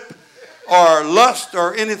flip or lust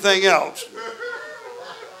or anything else.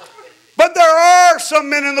 But there are some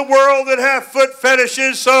men in the world that have foot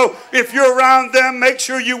fetishes, so if you're around them, make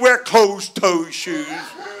sure you wear closed-toe shoes.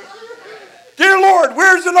 Dear Lord,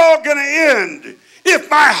 where's it all going to end?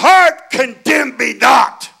 If my heart condemn me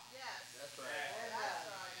not.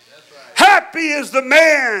 Happy is the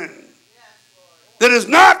man that is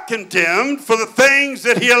not condemned for the things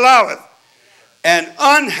that he alloweth. And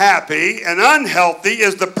unhappy and unhealthy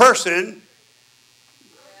is the person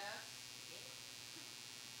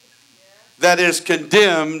that is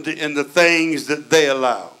condemned in the things that they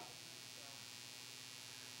allow.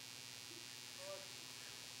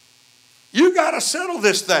 You got to settle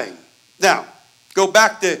this thing. Now, go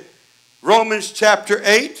back to Romans chapter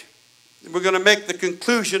 8. We're going to make the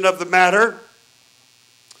conclusion of the matter.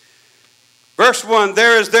 Verse 1,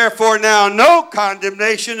 there is therefore now no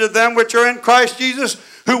condemnation to them which are in Christ Jesus,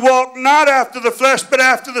 who walk not after the flesh, but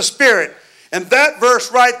after the Spirit. And that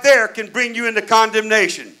verse right there can bring you into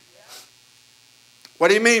condemnation. What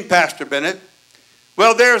do you mean, Pastor Bennett?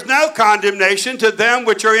 Well, there is no condemnation to them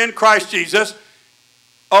which are in Christ Jesus.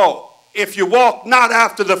 Oh, if you walk not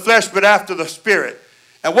after the flesh, but after the Spirit.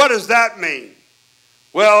 And what does that mean?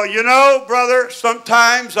 Well, you know, brother,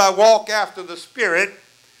 sometimes I walk after the Spirit.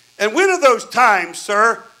 And when are those times,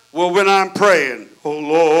 sir? Well, when I'm praying. Oh,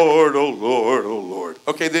 Lord, oh, Lord, oh, Lord.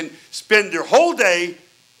 Okay, then spend your whole day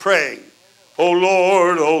praying. Oh,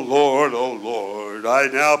 Lord, oh, Lord, oh, Lord. I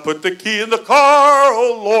now put the key in the car,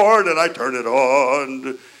 oh, Lord, and I turn it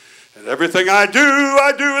on. And everything I do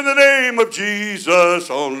in the name of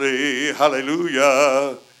Jesus only.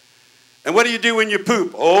 Hallelujah. And what do you do when you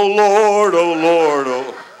poop? Oh, Lord, oh, Lord,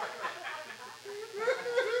 oh.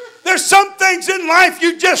 There's some things in life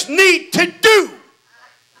you just need to do.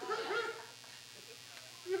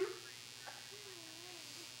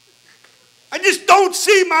 I just don't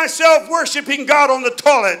see myself worshiping God on the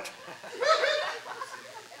toilet.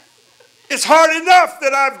 It's hard enough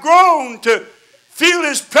that I've grown to feel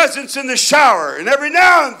His presence in the shower. And every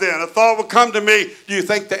now and then a thought will come to me, do you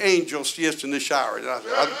think the angels see us in the shower? And I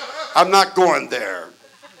say, I'm not going there.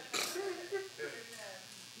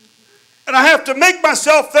 And I have to make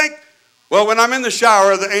myself think, well, when I'm in the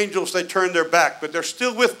shower, the angels, they turn their back, but they're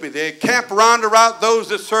still with me. They camp around those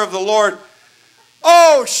that serve the Lord.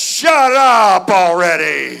 Oh, shut up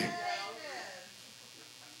already.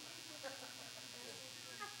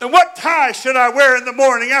 And what tie should I wear in the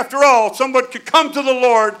morning? After all, someone could come to the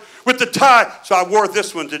Lord with the tie. So I wore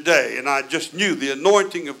this one today, and I just knew the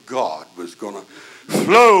anointing of God was going to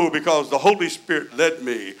flow because the Holy Spirit led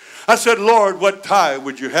me. I said, Lord, what tie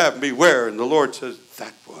would you have me wear? And the Lord says,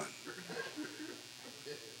 that one.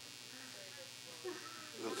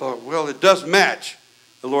 I thought, well, it does match.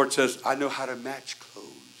 The Lord says, I know how to match clothes.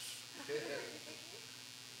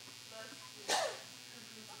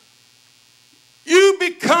 You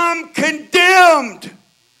become condemned.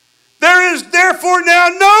 There is therefore now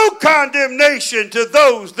no condemnation to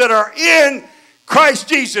those that are in Christ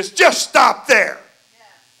Jesus. Just stop there.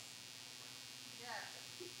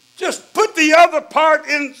 Just put the other part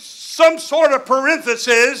in some sort of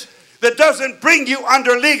parenthesis that doesn't bring you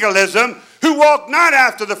under legalism, who walk not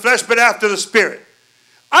after the flesh, but after the Spirit.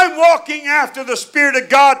 I'm walking after the Spirit of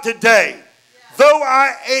God today. Though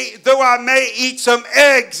I may eat some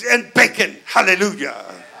eggs and bacon. Hallelujah.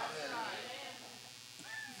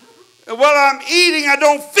 And while I'm eating, I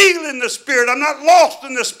don't feel in the Spirit. I'm not lost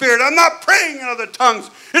in the Spirit. I'm not praying in other tongues.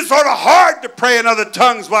 It's sort of hard to pray in other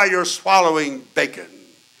tongues while you're swallowing bacon.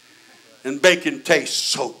 And bacon tastes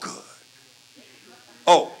so good.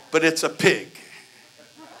 Oh, but it's a pig.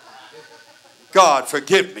 God,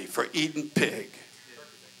 forgive me for eating pig.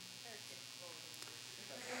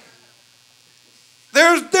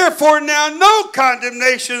 There's therefore now no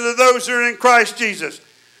condemnation to those who are in Christ Jesus.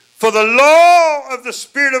 For the law of the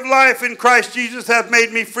Spirit of life in Christ Jesus hath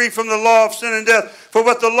made me free from the law of sin and death. For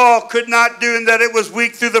what the law could not do, in that it was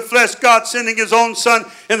weak through the flesh, God sending His own Son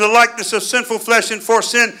in the likeness of sinful flesh, and for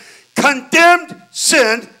sin, condemned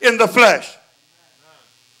sin in the flesh.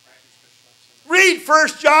 Read 1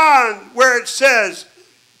 John where it says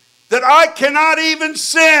that I cannot even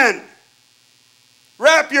sin.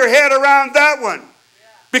 Wrap your head around that one.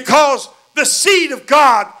 Because the seed of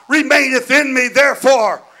God remaineth in me.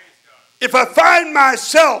 Therefore, if I find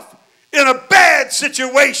myself in a bad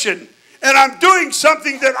situation and I'm doing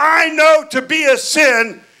something that I know to be a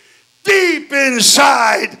sin, deep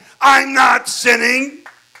inside, I'm not sinning.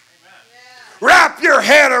 Wrap your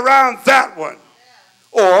head around that one.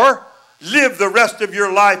 Or live the rest of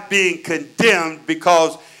your life being condemned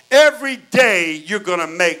because every day you're going to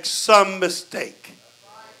make some mistake.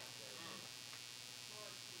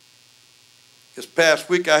 This past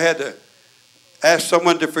week I had to ask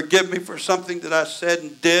someone to forgive me for something that I said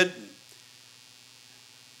and did.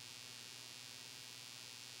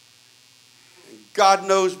 And God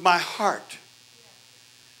knows my heart.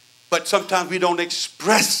 But sometimes we don't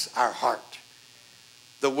express our heart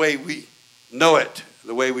the way we know it,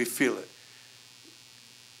 the way we feel it.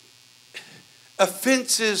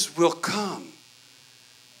 Offenses will come.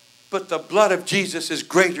 But the blood of Jesus is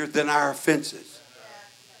greater than our offenses.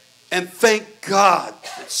 And thank God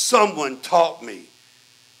that someone taught me.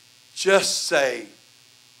 Just say,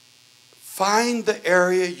 find the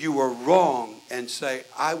area you were wrong and say,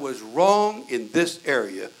 I was wrong in this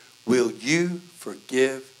area. Will you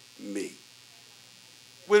forgive me?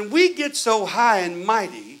 When we get so high and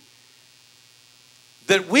mighty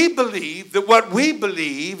that we believe that what we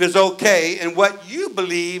believe is okay and what you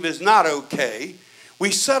believe is not okay,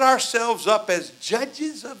 we set ourselves up as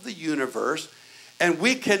judges of the universe. And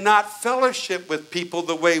we cannot fellowship with people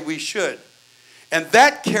the way we should. And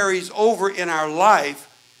that carries over in our life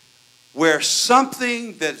where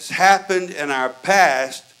something that's happened in our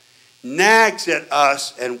past nags at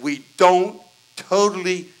us and we don't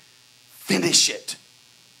totally finish it.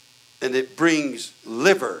 And it brings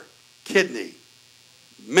liver, kidney,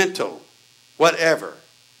 mental, whatever.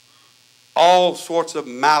 All sorts of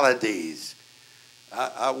maladies.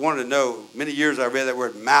 I want to know, many years I read that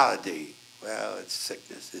word malady. Well, it's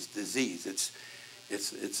sickness, it's disease, it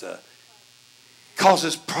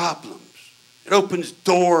causes problems. It opens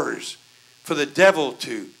doors for the devil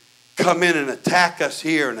to come in and attack us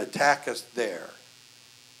here and attack us there.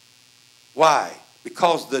 Why?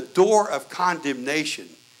 Because the door of condemnation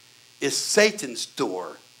is Satan's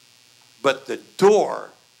door, but the door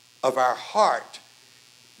of our heart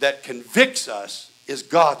that convicts us is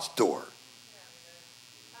God's door.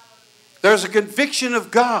 There's a conviction of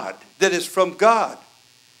God that is from God.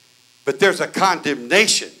 But there's a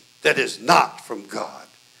condemnation that is not from God.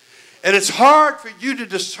 And it's hard for you to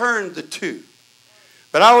discern the two.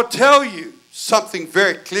 But I will tell you something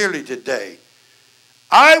very clearly today.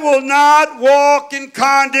 I will not walk in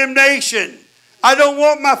condemnation. I don't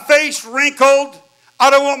want my face wrinkled. I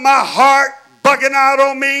don't want my heart bugging out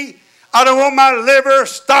on me. I don't want my liver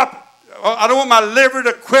I don't want my liver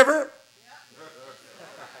to quiver.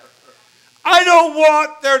 I don't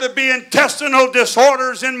want there to be intestinal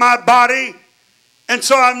disorders in my body. And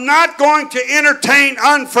so I'm not going to entertain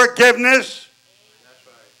unforgiveness.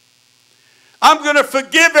 I'm going to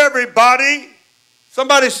forgive everybody.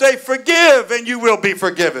 Somebody say, forgive and you will be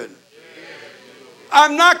forgiven.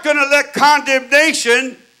 I'm not going to let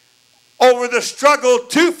condemnation over the struggle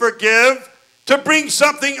to forgive to bring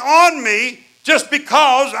something on me just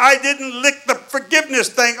because I didn't lick the forgiveness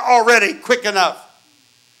thing already quick enough.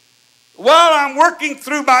 While I'm working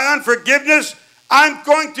through my unforgiveness, I'm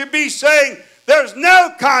going to be saying, there's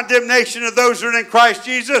no condemnation of those who are in Christ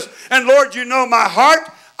Jesus. And Lord, you know my heart.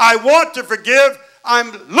 I want to forgive.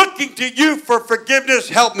 I'm looking to you for forgiveness.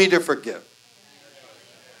 Help me to forgive.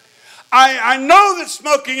 I know that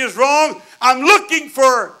smoking is wrong. I'm looking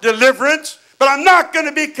for deliverance, but I'm not going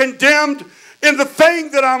to be condemned in the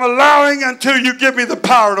thing that I'm allowing until you give me the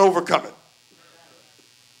power to overcome it.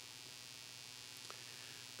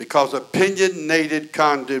 Because opinionated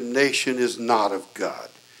condemnation is not of God.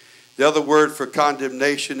 The other word for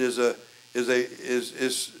condemnation is to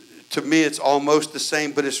me it's almost the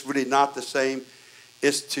same, but it's really not the same.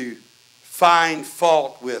 It's to find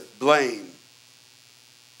fault with, blame,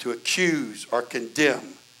 to accuse or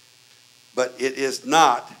condemn. But it is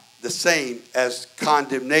not the same as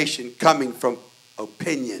condemnation coming from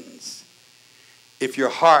opinions. If your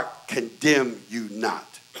heart condemn you not,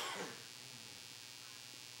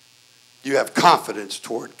 you have confidence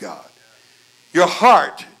toward God. Your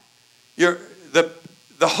heart, the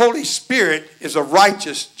Holy Spirit is a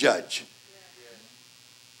righteous judge.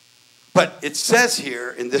 But it says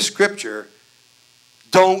here in this scripture,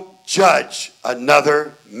 don't judge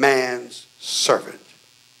another man's servant.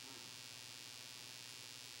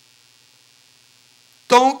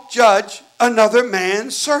 Don't judge another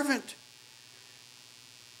man's servant.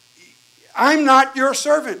 I'm not your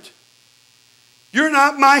servant. You're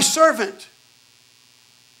not my servant.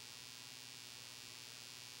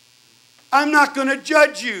 I'm not going to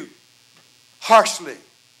judge you harshly.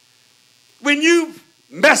 When you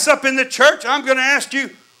mess up in the church, I'm going to ask you,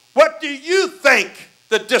 what do you think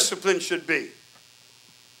the discipline should be?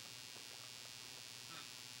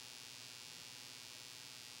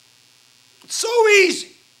 It's so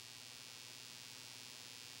easy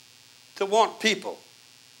to want people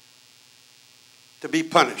to be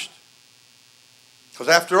punished. Because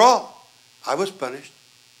after all, I was punished.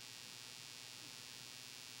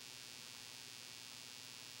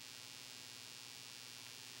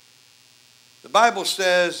 The Bible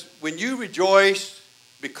says, when you rejoice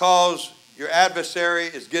because your adversary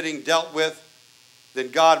is getting dealt with, then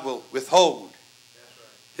God will withhold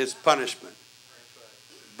his punishment.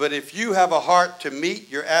 But if you have a heart to meet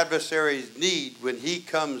your adversary's need when he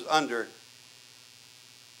comes under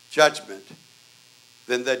judgment,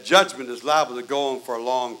 then that judgment is liable to go on for a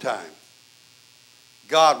long time.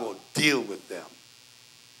 God will deal with them.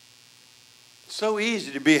 It's so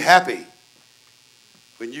easy to be happy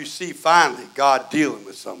when you see finally God dealing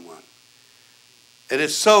with someone. And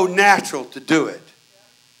it's so natural to do it.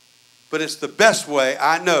 But it's the best way,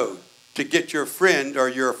 I know, to get your friend or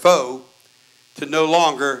your foe to no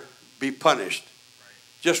longer be punished.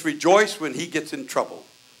 Just rejoice when he gets in trouble.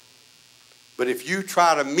 But if you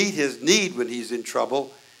try to meet his need when he's in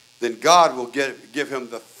trouble, then God will give him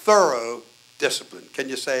the thorough discipline. Can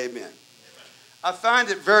you say amen? I find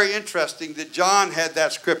it very interesting that John had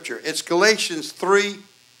that scripture. It's Galatians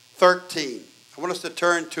 3:13. I want us to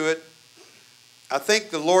turn to it. I think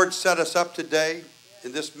the Lord set us up today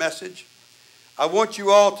in this message. I want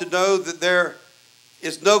you all to know that there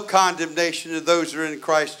is no condemnation to those who are in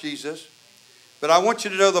Christ Jesus. But I want you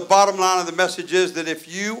to know the bottom line of the message is that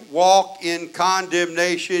if you walk in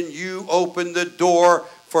condemnation, you open the door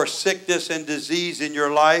for sickness and disease in your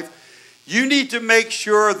life. You need to make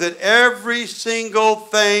sure that every single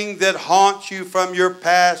thing that haunts you from your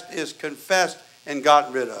past is confessed and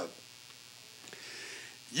gotten rid of.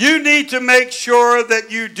 You need to make sure that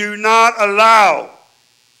you do not allow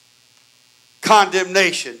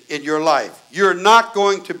condemnation in your life. You're not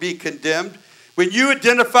going to be condemned. When you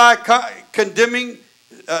identify condemning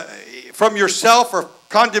from yourself or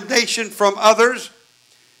condemnation from others,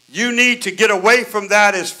 you need to get away from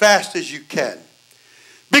that as fast as you can.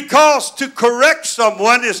 Because to correct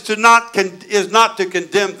someone is not to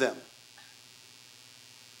condemn them.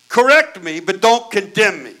 Correct me, but don't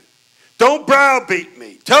condemn me. Don't browbeat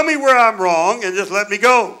me. Tell me where I'm wrong and just let me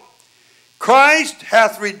go. Christ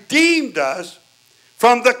hath redeemed us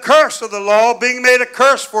from the curse of the law, being made a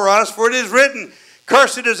curse for us, for it is written,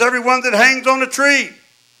 cursed is everyone that hangs on a tree.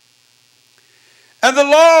 And the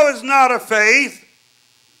law is not of faith,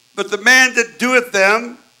 but the man that doeth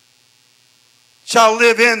them shall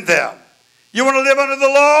live in them. You want to live under the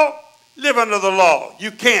law? Live under the law. You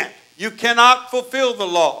can't. You cannot fulfill the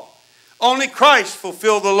law. Only Christ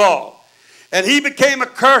fulfilled the law. And he became a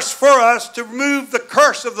curse for us to remove the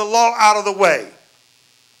curse of the law out of the way.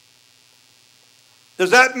 Does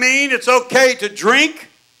that mean it's okay to drink?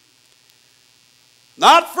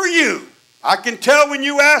 Not for you. I can tell when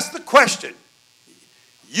you ask the question.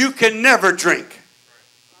 You can never drink.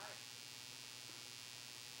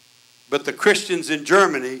 But the Christians in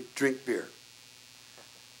Germany drink beer.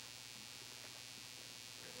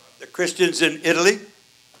 The Christians in Italy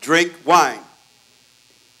drink wine.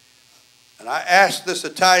 And I asked this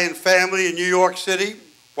Italian family in New York City,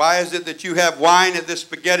 why is it that you have wine at this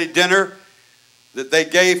spaghetti dinner that they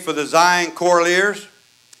gave for the Zion Corliers?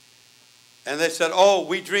 And they said, oh,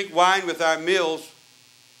 we drink wine with our meals.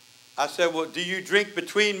 I said, well, do you drink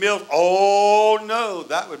between meals? Oh, no,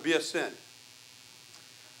 that would be a sin.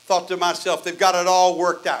 Thought to myself, they've got it all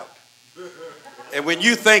worked out. And when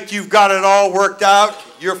you think you've got it all worked out,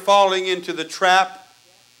 you're falling into the trap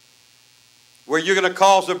where you're going to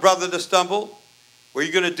cause a brother to stumble, where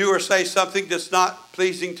you're going to do or say something that's not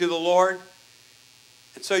pleasing to the Lord.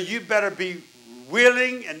 And so you better be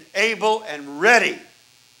willing and able and ready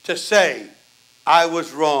to say, I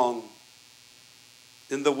was wrong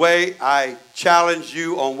in the way I challenged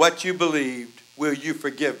you on what you believed. Will you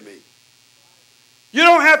forgive me? You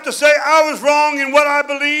don't have to say, I was wrong in what I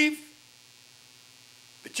believe.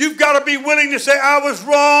 But you've got to be willing to say, I was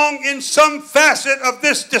wrong in some facet of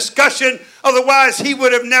this discussion. Otherwise, he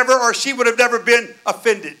would have never or she would have never been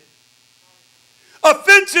offended.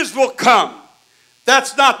 Offenses will come.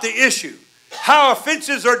 That's not the issue. How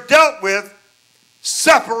offenses are dealt with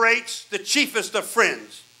separates the chiefest of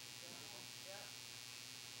friends.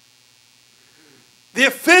 The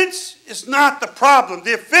offense is not the problem.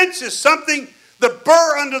 The offense is something, the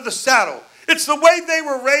burr under the saddle. It's the way they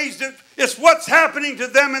were raised. It's what's happening to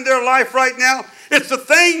them in their life right now. It's the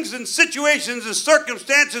things and situations and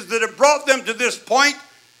circumstances that have brought them to this point.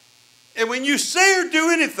 And when you say or do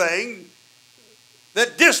anything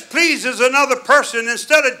that displeases another person,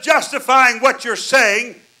 instead of justifying what you're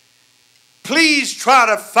saying, please try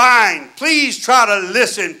to find, please try to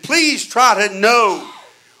listen, please try to know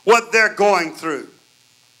what they're going through.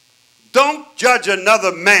 Don't judge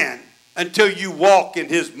another man until you walk in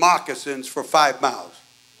his moccasins for 5 miles.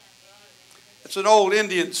 It's an old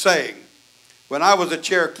Indian saying. When I was a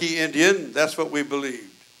Cherokee Indian, that's what we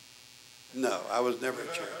believed. No, I was never a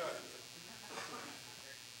Cherokee Indian.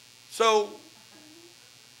 So,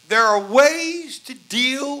 there are ways to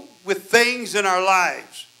deal with things in our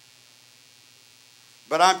lives.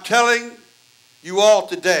 But I'm telling you all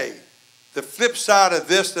today, the flip side of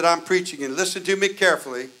this that I'm preaching, and listen to me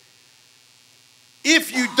carefully,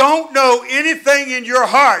 if you don't know anything in your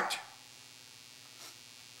heart,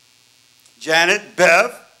 Janet,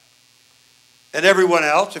 Bev, and everyone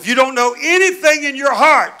else, if you don't know anything in your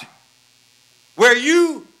heart where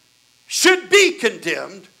you should be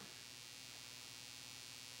condemned,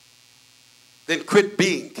 then quit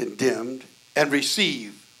being condemned and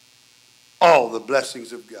receive all the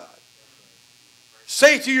blessings of God.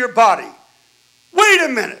 Say to your body, wait a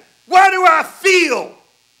minute, why do I feel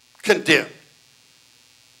condemned?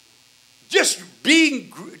 Just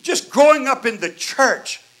growing up in the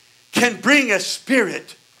church can bring a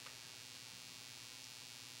spirit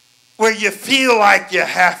where you feel like you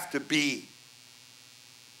have to be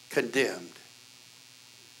condemned.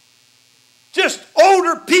 Just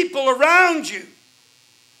older people around you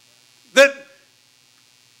that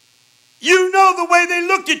you know the way they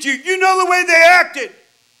looked at you. You know the way they acted.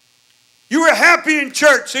 You were happy in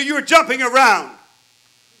church, so you were jumping around.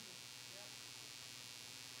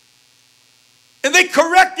 And they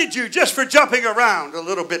corrected you just for jumping around a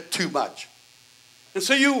little bit too much. And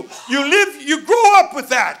so you grow up with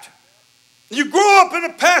that. You grow up in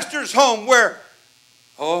a pastor's home where,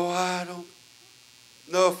 I don't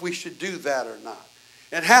know if we should do that or not.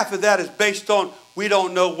 And half of that is based on we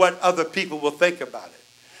don't know what other people will think about it.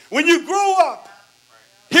 When you grow up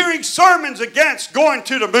hearing sermons against going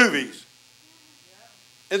to the movies,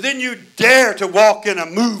 and then you dare to walk in a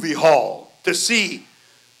movie hall to see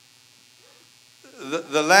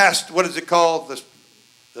the last, what is it called?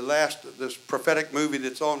 This prophetic movie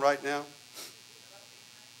that's on right now?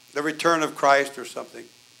 The Return of Christ or something.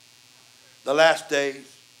 The Last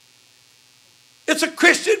Days. It's a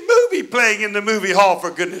Christian movie playing in the movie hall,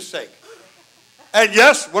 for goodness sake. And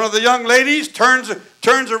yes, one of the young ladies turns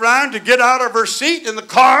around to get out of her seat in the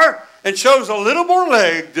car and shows a little more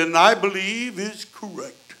leg than I believe is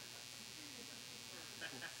correct.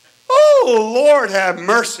 Oh, Lord, have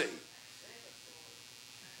mercy.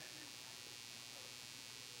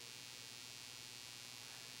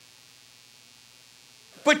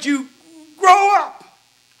 But you grow up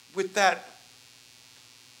with that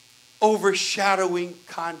overshadowing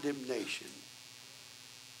condemnation.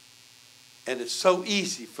 And it's so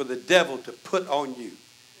easy for the devil to put on you.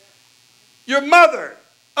 Your mother,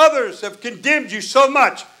 others have condemned you so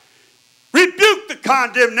much. Rebuke the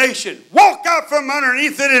condemnation. Walk out from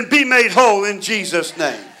underneath it and be made whole in Jesus'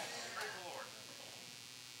 name.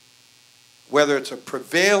 Whether it's a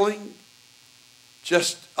prevailing,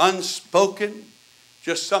 just unspoken,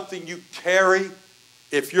 just something you carry,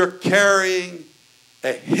 if you're carrying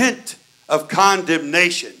a hint of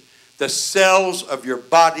condemnation, the cells of your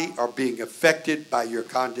body are being affected by your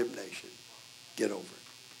condemnation. Get over it.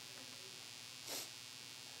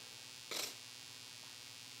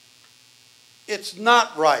 It's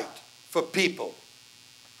not right for people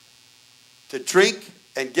to drink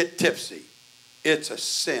and get tipsy. It's a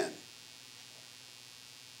sin.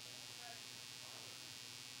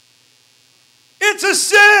 It's a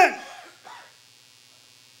sin.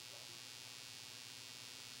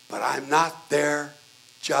 But I'm not their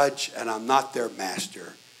judge and I'm not their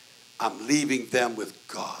master. I'm leaving them with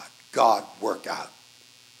God. God, work on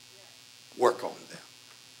them.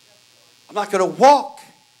 I'm not going to walk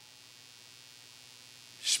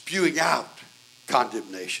spewing out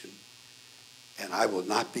condemnation, and I will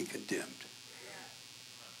not be condemned.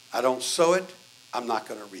 I don't sow it, I'm not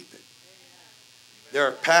going to reap it. There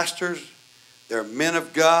are pastors, there are men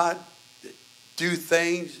of God that do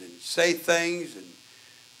things and say things, and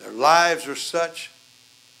their lives are such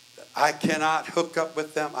that I cannot hook up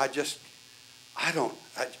with them. But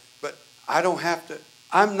I don't have to.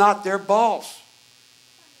 I'm not their boss.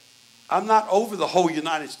 I'm not over the whole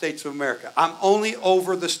United States of America. I'm only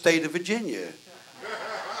over the state of Virginia.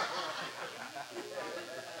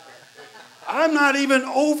 I'm not even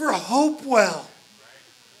over Hopewell.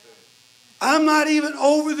 I'm not even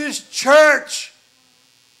over this church,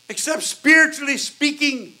 except spiritually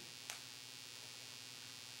speaking.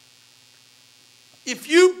 If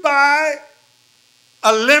you buy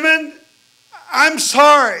a lemon, I'm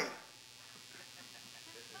sorry.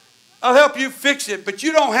 I'll help you fix it, but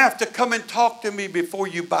you don't have to come and talk to me before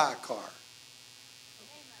you buy a car.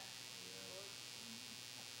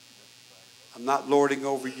 I'm not lording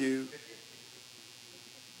over you,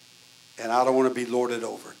 and I don't want to be lorded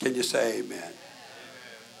over. Can you say amen?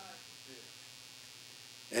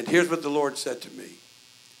 And here's what the Lord said to me.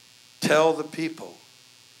 Tell the people,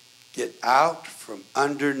 get out from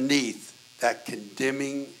underneath that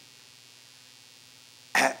condemning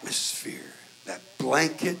atmosphere, that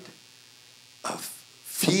blanket of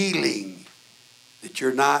feeling that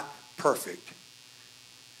you're not perfect.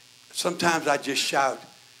 Sometimes I just shout,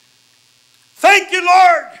 thank you,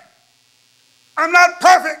 Lord. I'm not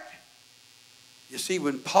perfect. You see,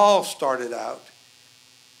 when Paul started out,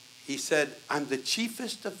 he said, I'm the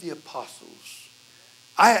chiefest of the apostles.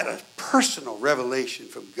 I had a personal revelation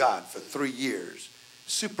from God for 3 years.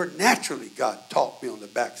 Supernaturally, God taught me on the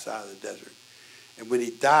backside of the desert. And when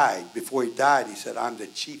he died, before he died, he said, I'm the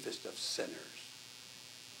chiefest of sinners.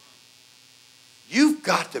 You've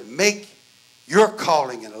got to make your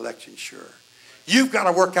calling and election sure. You've got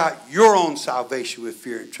to work out your own salvation with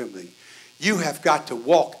fear and trembling. You have got to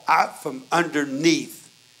walk out from underneath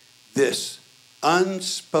this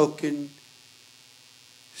unspoken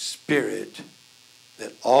spirit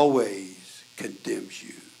that always condemns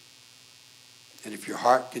you. And if your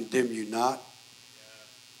heart condemn you not,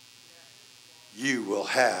 you will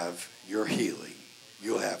have your healing.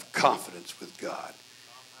 You'll have confidence with God.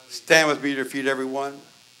 Stand with me to your feet, everyone.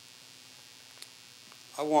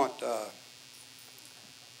 I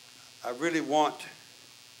really want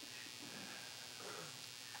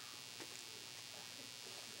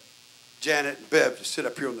Janet and Bev to sit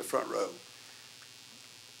up here on the front row.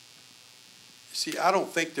 See, I don't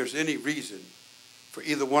think there's any reason for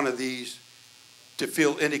either one of these to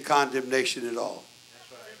feel any condemnation at all.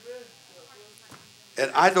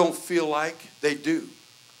 And I don't feel like they do.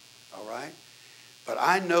 All right? But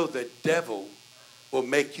I know the devil will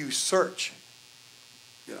make you search.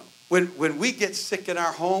 You know, when we get sick in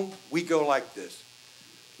our home, we go like this.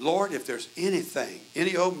 Lord, if there's anything,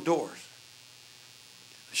 any open doors,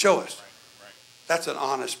 show us. That's an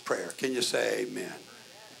honest prayer. Can you say amen?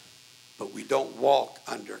 But we don't walk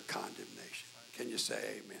under condemnation. Can you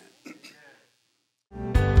say amen?